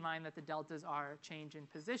keep in mind that the deltas are change in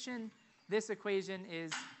position. This equation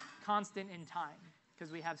is constant in time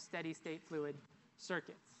because we have steady state fluid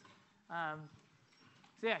circuits.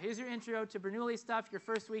 So yeah, here's your intro to Bernoulli stuff. Your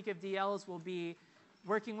first week of DLs will be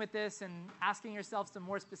working with this and asking yourself some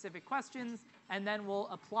more specific questions, and then we'll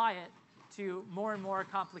apply it to more and more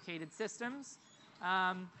complicated systems.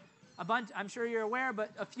 I'm sure you're aware,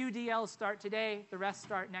 but a few DLs start today. The rest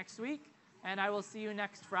start next week, and I will see you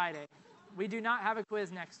next Friday. We do not have a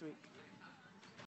quiz next week.